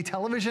 4K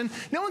television.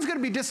 No one's going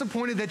to be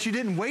disappointed that you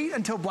didn't wait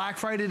until Black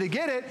Friday to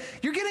get it.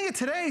 You're getting it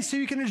today so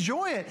you can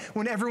enjoy it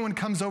when everyone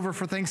comes over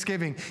for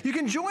Thanksgiving. You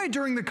can enjoy it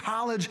during the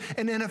college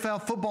and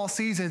NFL football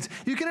seasons.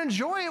 You can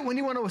enjoy it when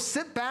you want to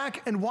sit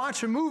back and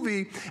watch a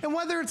movie. And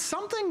whether it's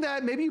something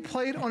that maybe you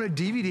played on a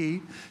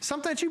DVD,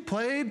 something that you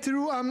played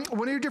through one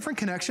of your different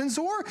connections,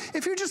 or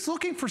if you're just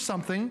looking for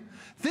something,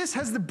 this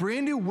has the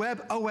brand new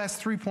webOS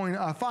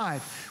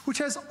 3.5, which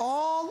has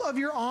all of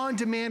your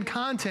on-demand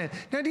content.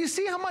 Now, do you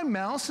see how my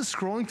mouse is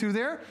scrolling through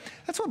there?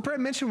 That's what Brett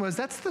mentioned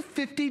that's the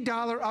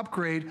 $50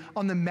 upgrade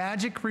on the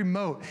Magic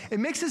Remote. It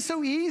makes it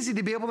so easy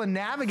to be able to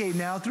navigate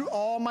now through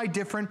all my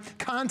different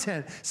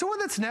content. So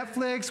whether it's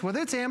Netflix,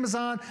 whether it's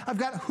Amazon, I've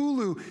got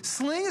Hulu.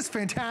 Sling is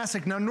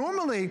fantastic. Now,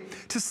 normally,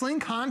 to Sling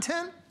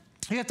content,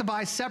 you have to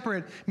buy a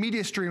separate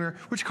media streamer,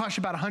 which costs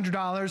you about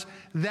 $100.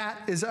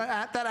 That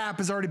app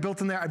is already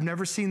built in there. I've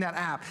never seen that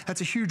app. That's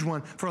a huge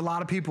one for a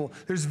lot of people.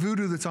 There's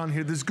Vudu that's on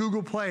here. There's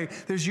Google Play.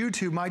 There's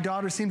YouTube. My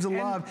daughter seems to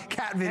love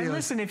cat videos. And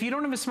listen, if you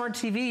don't have a smart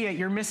TV yet,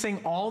 you're missing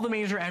all the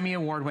major Emmy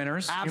Award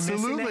winners.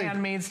 Absolutely. You're missing The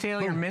Handmaid's Tale.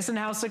 Boom. You're missing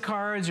House of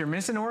Cards. You're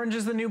missing Orange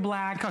is the New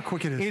Black. Look how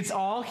quick it is. It's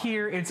all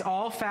here. It's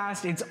all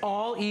fast. It's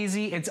all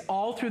easy. It's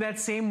all through that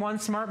same one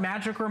smart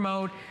Magic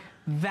Remote.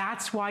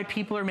 That's why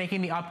people are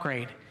making the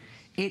upgrade.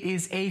 It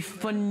is a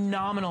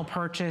phenomenal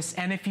purchase,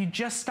 and if you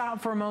just stop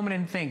for a moment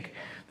and think,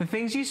 the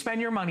things you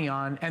spend your money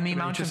on and the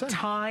amount of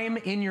time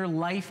in your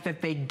life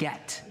that they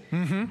get.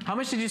 How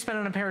much did you spend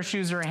on a pair of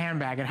shoes or a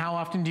handbag, and how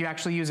often do you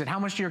actually use it? How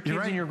much do your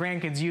kids and your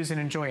grandkids use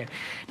and enjoy it?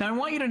 Now, I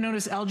want you to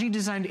notice LG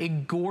designed a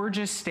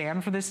gorgeous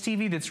stand for this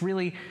TV that's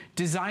really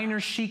designer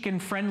chic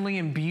and friendly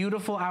and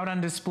beautiful out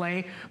on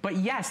display. But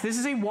yes, this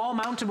is a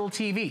wall-mountable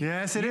TV.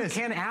 Yes, it is.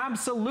 You can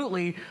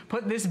absolutely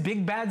put this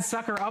big bad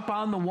sucker up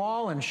on the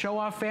wall and show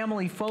off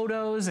family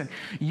photos and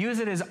use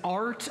it as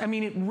art. I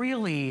mean, it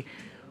really,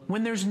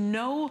 when there's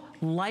no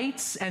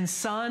lights and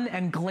sun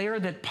and glare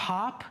that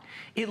pop,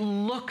 it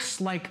looks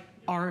like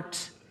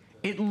art.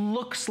 It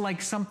looks like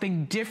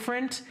something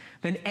different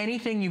than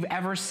anything you've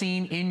ever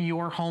seen in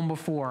your home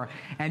before.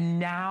 And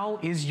now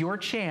is your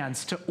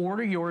chance to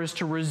order yours,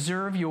 to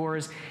reserve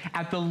yours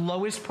at the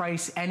lowest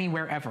price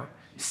anywhere ever.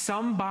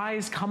 Some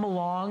buys come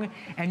along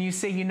and you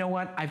say, you know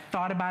what, I've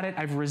thought about it,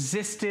 I've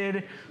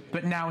resisted,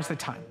 but now is the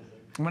time.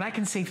 When I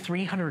can save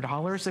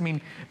 $300, I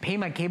mean, pay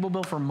my cable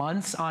bill for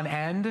months on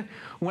end,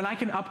 when I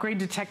can upgrade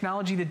to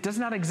technology that does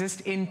not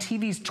exist in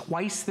TVs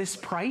twice this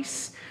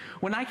price,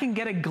 when I can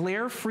get a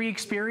glare-free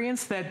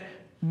experience that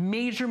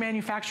major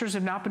manufacturers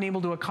have not been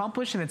able to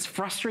accomplish, and it's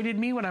frustrated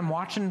me when I'm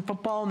watching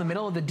football in the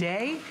middle of the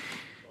day.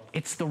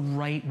 It's the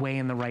right way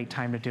and the right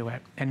time to do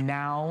it. And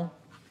now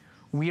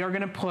we are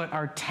gonna put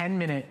our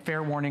 10-minute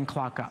fair warning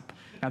clock up.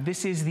 Now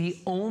this is the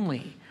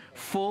only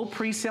full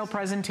pre-sale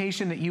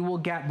presentation that you will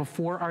get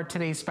before our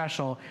today's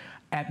special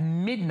at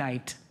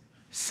midnight,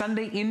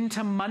 Sunday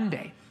into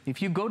Monday.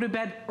 If you go to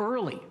bed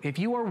early, if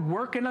you are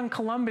working on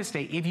Columbus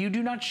Day, if you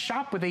do not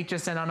shop with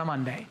HSN on a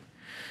Monday,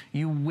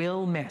 you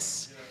will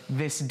miss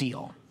this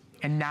deal.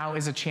 And now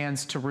is a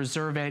chance to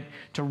reserve it,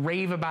 to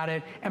rave about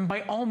it, and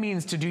by all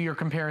means to do your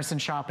comparison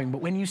shopping.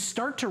 But when you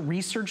start to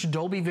research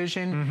Dolby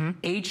Vision,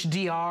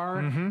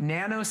 HDR,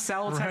 nano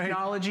cell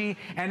technology,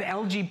 and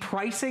LG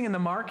pricing in the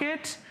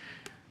market,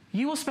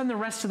 you will spend the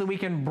rest of the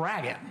weekend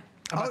bragging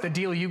about the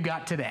deal you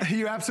got today.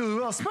 You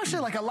absolutely will. Especially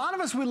like a lot of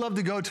us, we love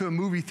to go to a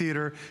movie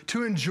theater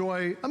to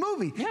enjoy a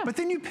movie. Yeah. But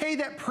then you pay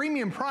that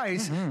premium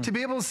price to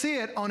be able to see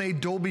it on a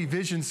Dolby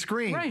Vision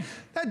screen. Right.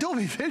 That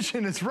Dolby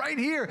Vision is right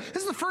here.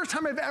 This is the first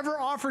time I've ever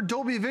offered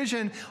Dolby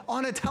Vision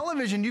on a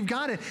television. You've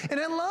got it. And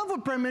I love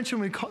what Brent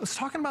mentioned when he was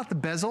talking about the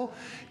bezel.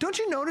 Don't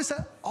you notice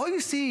that all you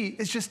see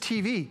is just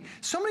TV?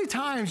 So many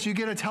times you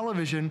get a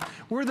television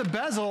where the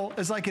bezel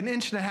is like 1.5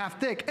 inches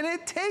thick, and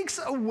it takes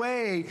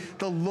away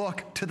the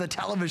look to the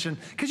television,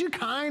 because you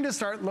kind of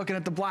start looking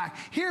at the black.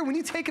 Here, when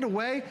you take it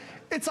away,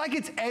 it's like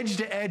it's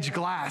edge-to-edge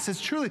glass.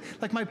 It's truly,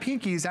 like my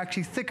pinky is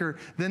actually thicker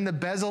than the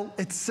bezel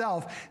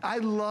itself. I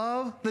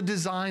love the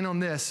design on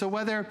this. So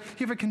whether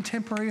you have a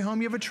contemporary home,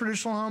 you have a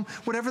traditional home,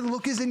 whatever the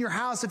look is in your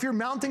house, if you're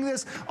mounting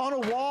this on a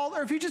wall,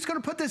 or if you're just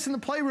gonna put this in the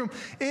playroom,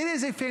 it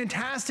is a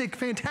fantastic,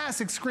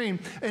 fantastic screen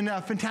and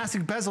a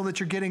fantastic bezel that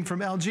you're getting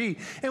from LG.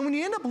 And when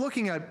you end up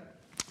looking at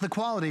the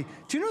quality,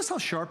 do you notice how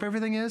sharp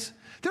everything is?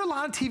 There are a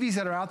lot of TVs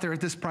that are out there at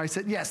this price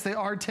that, yes, they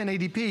are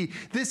 1080p.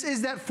 This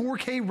is that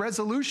 4K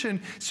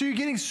resolution, so you're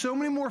getting so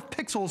many more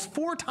pixels,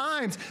 4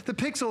 times the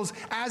pixels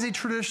as a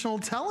traditional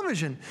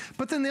television.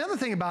 But then the other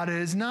thing about it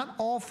is not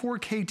all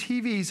 4K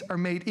TVs are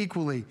made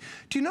equally.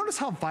 Do you notice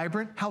how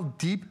vibrant, how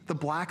deep the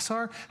blacks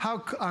are,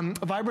 how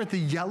vibrant the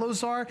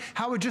yellows are,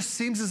 how it just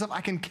seems as if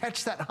I can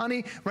catch that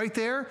honey right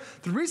there?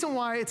 The reason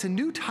why, it's a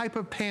new type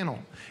of panel.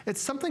 It's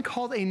something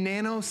called a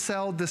nano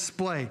cell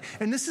display,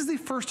 and this is the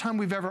first time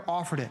we've ever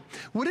offered it.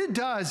 What it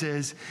does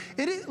is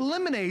it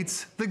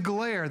eliminates the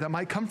glare that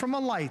might come from a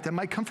light, that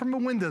might come from a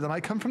window, that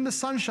might come from the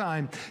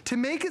sunshine, to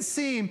make it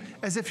seem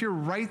as if you're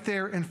right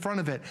there in front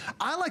of it.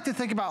 I like to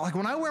think about, like,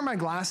 when I wear my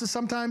glasses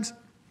sometimes,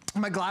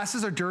 my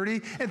glasses are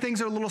dirty and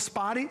things are a little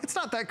spotty, it's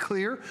not that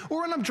clear.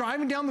 Or when I'm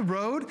driving down the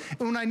road and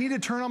when I need to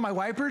turn on my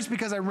wipers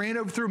because I ran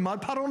over through a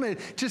mud puddle and it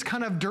just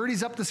kind of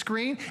dirties up the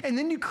screen, and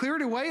then you clear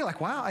it away,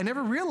 like, wow, I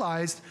never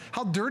realized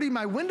how dirty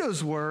my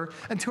windows were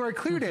until I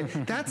cleared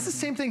it. That's the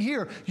same thing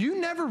here. You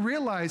never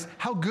realize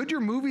how good your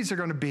movies are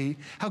gonna be,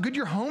 how good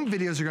your home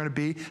videos are gonna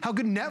be, how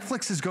good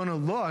Netflix is gonna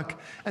look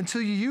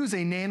until you use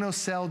a nano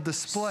cell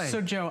display.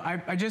 So Joe,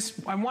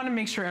 I wanna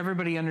make sure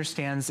everybody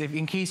understands,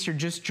 in case you're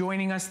just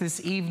joining us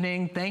this evening,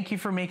 thank you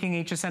for making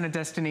HSN a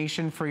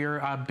destination for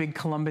your big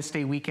Columbus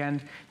Day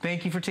weekend.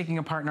 Thank you for taking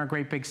a part in our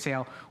great big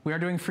sale. We are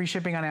doing free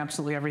shipping on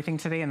absolutely everything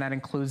today, and that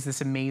includes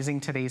this amazing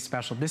Today's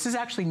Special. This is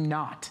actually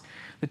not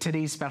the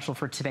Today's Special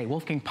for today.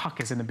 Wolfgang Puck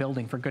is in the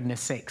building, for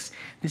goodness sakes.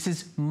 This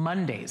is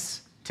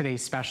Monday's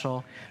Today's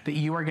Special that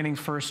you are getting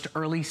first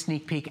early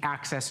sneak peek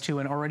access to,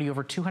 and already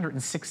over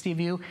 260 of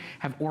you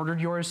have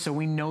ordered yours, so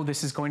we know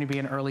this is going to be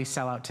an early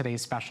sellout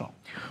Today's Special.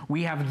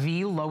 We have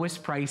the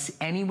lowest price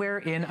anywhere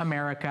in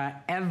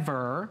America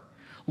ever.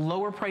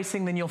 Lower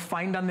pricing than you'll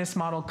find on this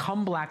model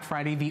come Black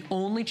Friday. The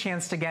only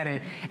chance to get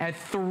it at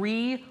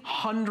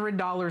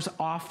 $300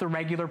 off the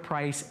regular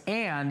price,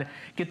 and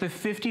get the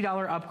 $50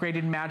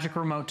 upgraded Magic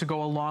Remote to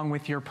go along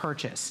with your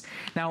purchase.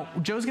 Now,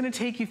 Joe's gonna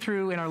take you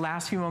through in our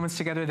last few moments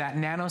together that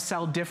nano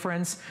cell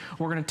difference.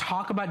 We're gonna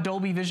talk about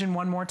Dolby Vision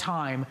one more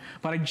time,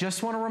 but I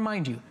just wanna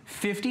remind you,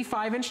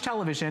 55-inch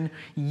television,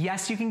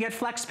 yes, you can get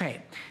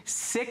FlexPay.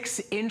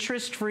 6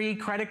 interest-free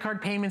credit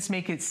card payments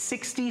make it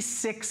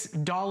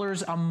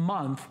 $66 a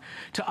month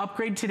to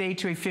upgrade today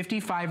to a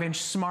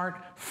 55-inch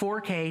smart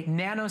 4K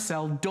nano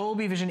cell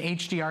Dolby Vision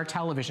HDR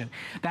television.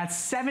 That's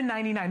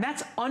 $799.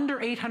 That's under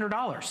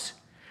 $800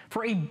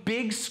 for a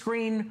big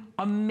screen,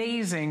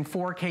 amazing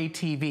 4K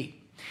TV.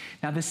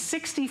 Now, the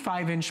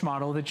 65-inch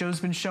model that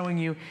Joe's been showing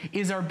you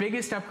is our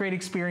biggest upgrade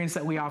experience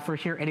that we offer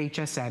here at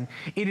HSN.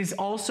 It is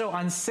also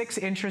on 6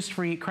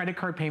 interest-free credit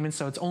card payments,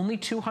 so it's only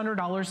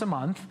 $200 a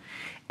month.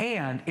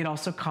 And it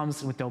also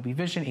comes with Dolby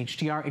Vision,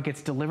 HDR. It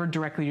gets delivered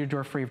directly to your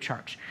door free of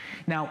charge.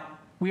 Now,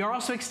 we are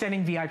also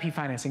extending VIP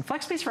financing.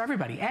 FlexPay's for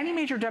everybody. Any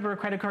major debit or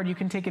credit card, you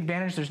can take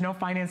advantage. There's no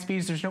finance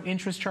fees, there's no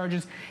interest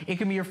charges. It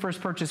can be your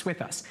first purchase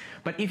with us.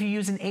 But if you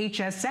use an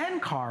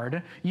HSN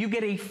card, you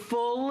get a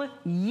full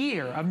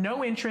year of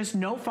no interest,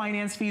 no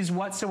finance fees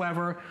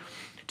whatsoever,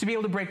 to be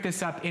able to break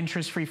this up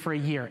interest-free for a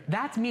year.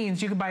 That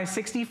means you could buy a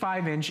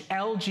 65-inch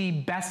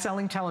LG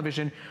best-selling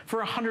television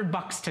for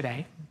 $100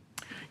 today.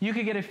 You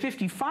could get a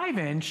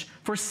 55-inch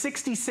for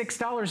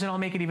 $66, and I'll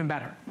make it even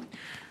better.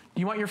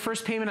 You want your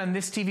first payment on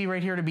this TV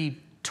right here to be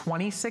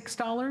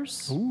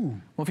 $26. Ooh.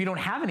 Well, if you don't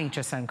have an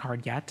HSN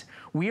card yet,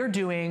 we are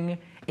doing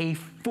a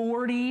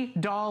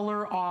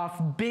 $40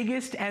 off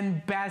biggest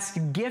and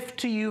best gift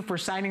to you for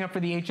signing up for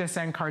the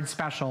HSN card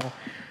special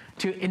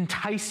to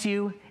entice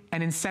you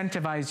and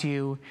incentivize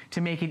you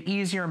to make it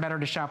easier and better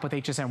to shop with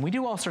HSN. We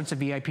do all sorts of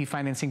VIP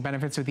financing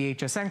benefits with the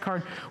HSN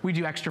card. We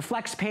do extra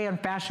flex pay on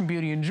fashion,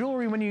 beauty, and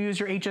jewelry when you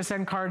use your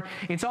HSN card.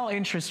 It's all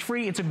interest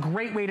free. It's a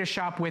great way to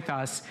shop with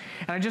us.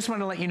 And I just wanted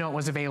to let you know it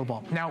was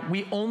available. Now,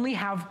 we only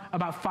have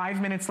about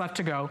 5 minutes left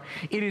to go.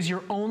 It is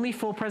your only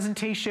full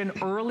presentation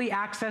early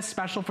access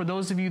special for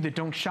those of you that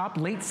don't shop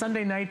late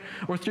Sunday night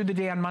or through the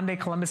day on Monday.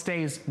 Columbus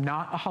Day is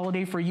not a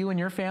holiday for you and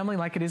your family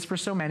like it is for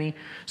so many.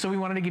 So we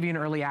wanted to give you an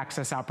early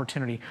access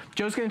opportunity.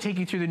 Joe's going to take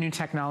you through the new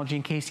technology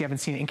in case you haven't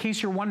seen it, in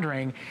case you're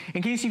wondering,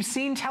 in case you've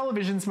seen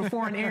televisions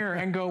before on air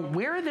and go,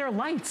 where are their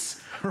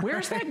lights?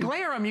 Where's that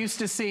glare I'm used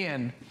to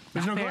seeing?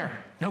 There's no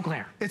glare. No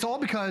glare. It's all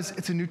because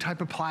it's a new type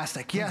of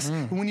plastic. Yes,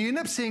 when you end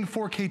up seeing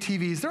 4K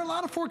TVs, there are a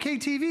lot of 4K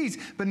TVs,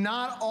 but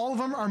not all of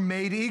them are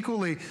made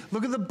equally.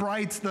 Look at the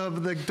brights,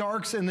 the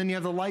darks, and then you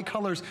have the light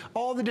colors,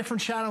 all the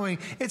different shadowing.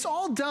 It's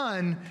all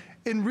done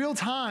in real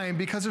time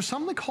because there's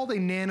something called a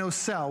nano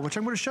cell, which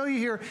I'm going to show you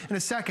here in a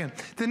second.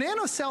 The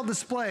nano cell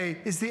display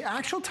is the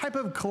actual type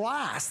of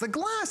glass, the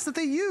glass that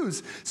they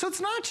use. So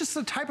it's not just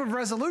the type of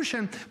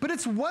resolution, but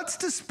it's what's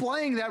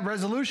displaying that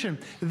resolution.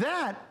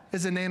 That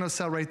is a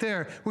nanocell right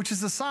there, which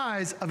is the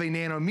size of a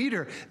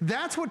nanometer.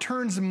 That's what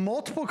turns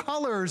multiple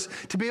colors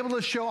to be able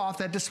to show off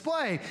that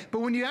display. But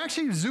when you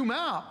actually zoom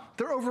out,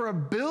 there are over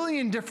 1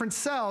 billion different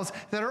cells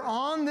that are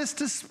on this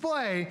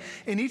display.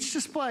 And each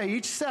display,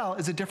 each cell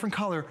is a different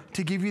color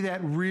to give you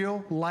that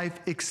real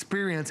life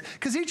experience.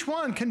 Because each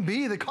one can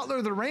be the color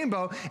of the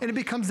rainbow and it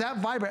becomes that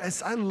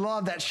vibrant. I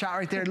love that shot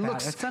right there. It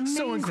looks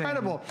so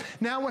incredible.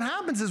 Now what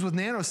happens is with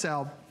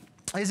nanocell,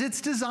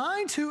 it's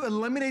designed to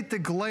eliminate the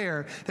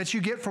glare that you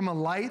get from a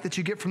light, that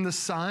you get from the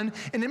sun,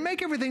 and to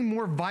make everything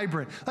more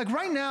vibrant. Like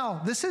right now,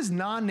 this is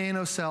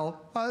non-nanocell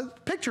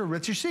picture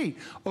that you see.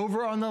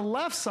 Over on the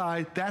left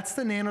side, that's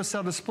the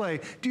nanocell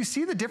display. Do you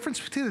see the difference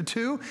between the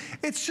two?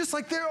 It's just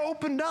like they're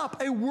opened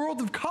up a world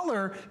of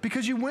color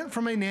because you went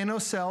from a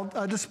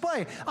nanocell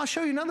display. I'll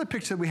show you another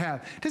picture that we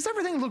have. Does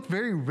everything look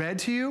very red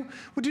to you?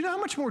 Well, do you know how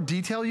much more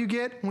detail you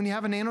get when you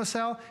have a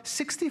nanocell?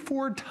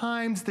 64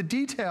 times the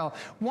detail.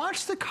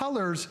 Watch the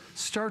color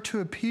start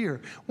to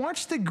appear.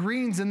 Watch the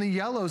greens and the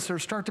yellows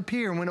start to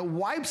appear. And when it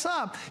wipes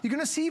up, you're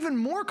going to see even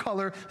more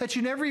color that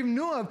you never even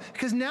knew of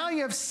because now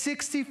you have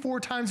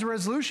 64 times the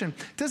resolution.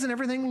 Doesn't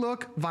everything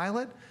look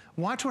violet?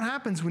 Watch what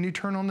happens when you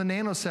turn on the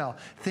nanocell.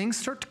 Things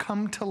start to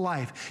come to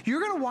life. You're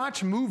going to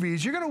watch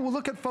movies. You're going to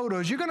look at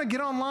photos. You're going to get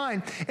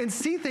online and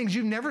see things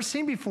you've never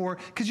seen before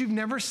because you've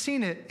never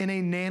seen it in a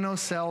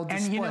nanocell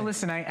display. And you know,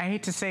 listen, I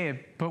hate to say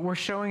it, but we're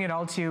showing it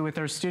all to you with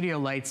our studio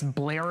lights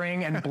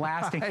blaring and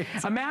blasting. Right.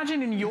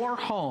 Imagine in your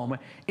home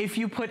if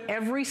you put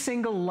every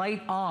single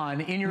light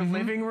on in your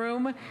living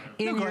room,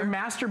 in your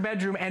master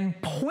bedroom,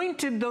 and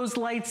pointed those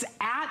lights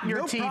at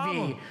your TV.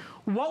 Problem.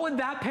 What would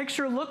that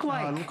picture look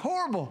like? It'd look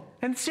horrible.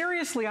 And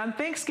seriously, on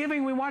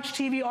Thanksgiving, we watch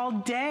TV all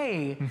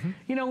day.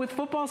 You know, with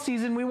football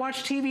season, we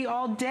watch TV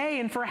all day,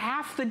 and for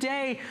half the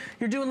day,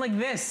 you're doing like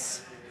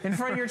this in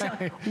front of your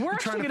television. We're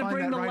actually going to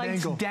bring the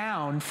lights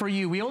down for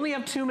you. We only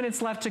have 2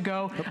 minutes left to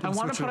go. I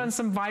want to put on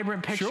some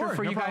vibrant picture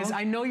for you guys.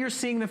 I know you're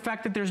seeing the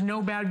fact that there's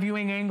no bad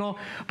viewing angle,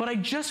 but I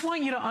just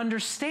want you to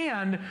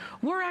understand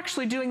we're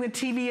actually doing the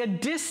TV a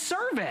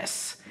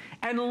disservice.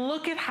 And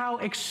look at how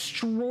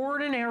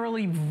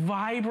extraordinarily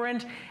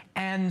vibrant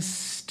and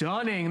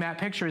stunning that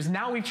picture is.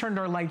 Now we've turned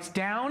our lights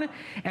down,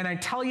 and I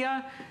tell you,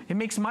 it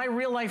makes my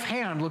real life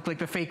hand look like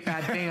the fake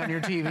bad thing on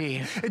your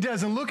TV. It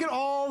does, and look at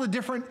all the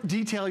different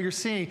detail you're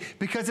seeing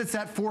because it's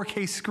that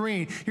 4K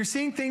screen. You're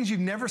seeing things you've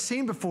never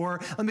seen before.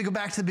 Let me go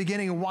back to the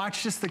beginning and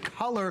watch just the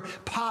color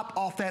pop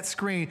off that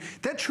screen.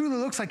 That truly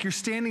looks like you're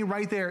standing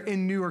right there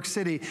in New York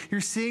City.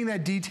 You're seeing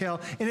that detail,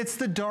 and it's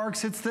the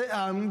darks, it's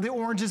the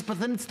oranges,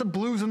 but then it's the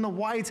blues and the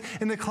whites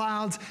and the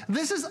clouds.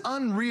 This is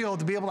unreal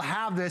to be able to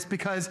have this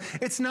because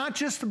it's not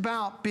just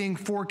about being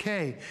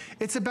 4K.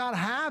 It's about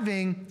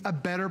having a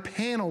better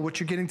panel, which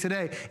you're getting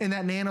today in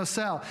that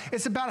nanocell.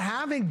 It's about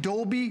having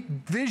Dolby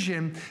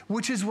Vision,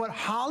 which is what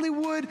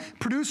Hollywood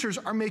producers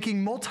are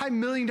making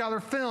multi-million-dollar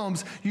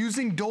films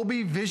using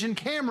Dolby Vision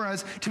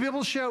cameras to be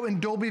able to show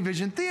in Dolby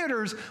Vision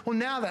theaters. Well,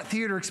 now that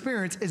theater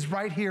experience is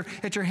right here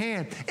at your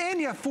hand.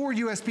 And you have 4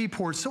 USB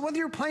ports. So whether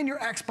you're playing your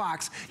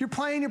Xbox, you're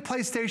playing your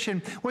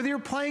PlayStation, whether you're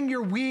playing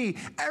your Wii,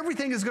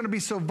 everything is going to be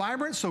so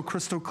vibrant, so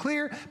crystal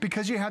clear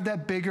because you have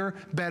that bigger,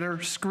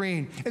 better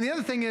screen. And the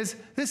other thing is,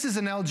 this is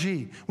an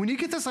LG. When you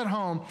get this at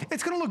home,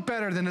 it's going to look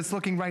better than it's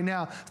looking right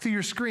now through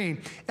your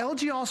screen.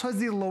 LG also has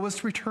the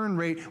lowest return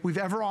rate we've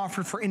ever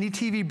offered for any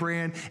TV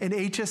brand in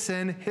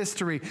HSN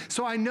history.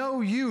 So I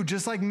know you,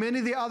 just like many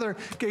of the other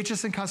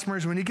HSN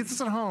customers, when you get this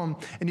at home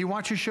and you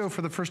watch your show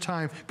for the first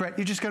time, Brett,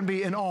 you're just going to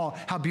be in awe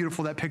how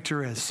beautiful that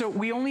picture is. So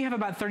we only have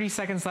about 30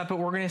 seconds left, but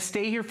we're going to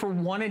stay here for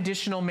 1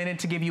 additional minute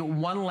to give you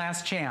one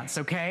last chance,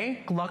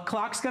 okay?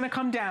 Clock's going to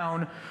come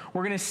down.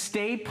 We're going gonna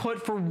stay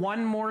put for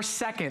one more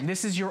second.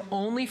 This is your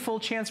only full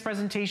chance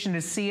presentation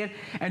to see it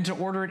and to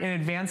order it in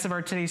advance of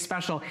our today's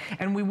special.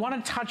 And we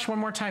wanna touch one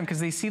more time, because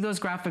they see those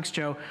graphics,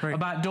 Joe,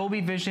 about Dolby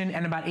Vision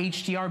and about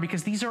HDR,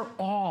 because these are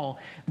all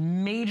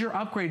major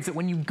upgrades that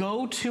when you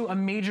go to a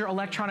major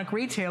electronic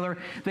retailer,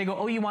 they go,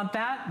 oh, you want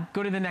that?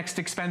 Go to the next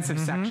expensive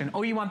section.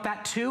 Oh, you want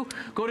that too?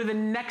 Go to the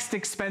next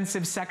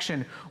expensive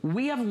section.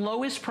 We have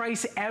lowest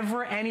price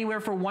ever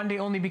anywhere for one day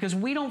only, because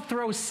we don't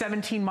throw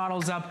 17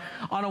 models up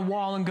on a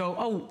wall and go,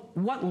 oh,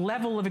 what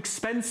level of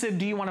expensive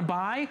do you want to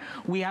buy?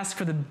 We ask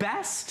for the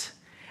best,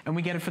 and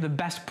we get it for the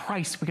best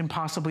price we can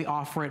possibly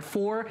offer it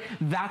for.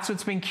 That's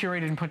what's been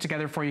curated and put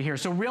together for you here.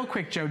 So real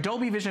quick, Joe,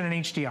 Dolby Vision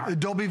and HDR.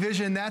 Dolby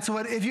Vision, that's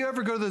what, if you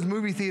ever go to those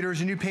movie theaters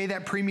and you pay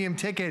that premium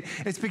ticket,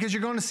 it's because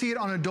you're going to see it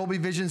on a Dolby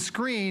Vision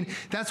screen.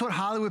 That's what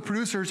Hollywood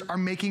producers are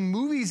making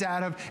movies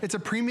out of. It's a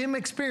premium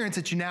experience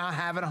that you now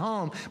have at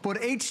home. But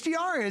what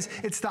HDR is,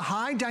 it's the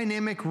high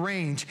dynamic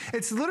range.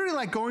 It's literally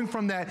like going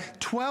from that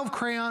 12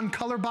 crayon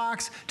color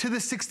box to the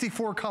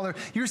 64 color.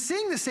 You're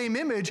seeing the same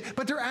image,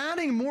 but they're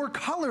adding more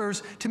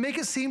colors to make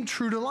it seem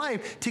true to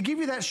life, to give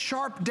you that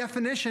sharp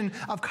definition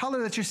of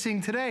color that you're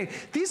seeing today.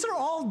 These are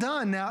all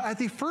done now at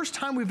the first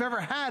time we've ever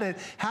had it,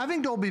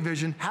 having Dolby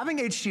Vision, having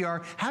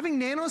HDR, having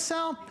nano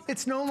sound.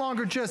 It's no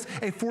longer just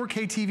a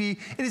 4K TV.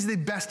 It is the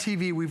best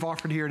TV we've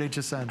offered here at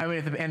HSN. I mean,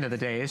 at the end of the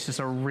day, it's just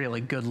a really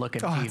good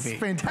looking TV. It's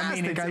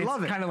fantastic. I mean, I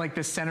love it. It's kind of like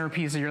the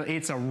centerpiece of your,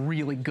 it's a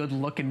really good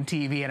looking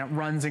TV, and it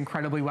runs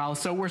incredibly well.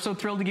 So we're so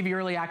thrilled to give you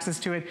early access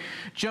to it.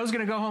 Joe's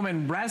gonna go home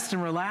and rest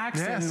and relax,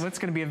 and what's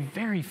gonna be a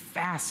very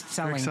fast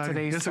selling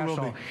today's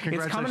special.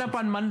 It's coming up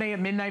on Monday at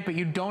midnight, but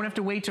you don't have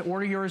to wait to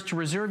order yours, to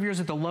reserve yours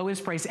at the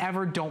lowest price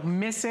ever. Don't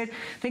miss it.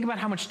 Think about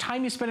how much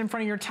time you spend in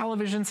front of your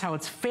televisions, how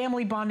it's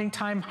family bonding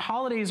time.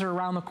 Holidays are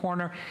around the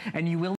corner, and you will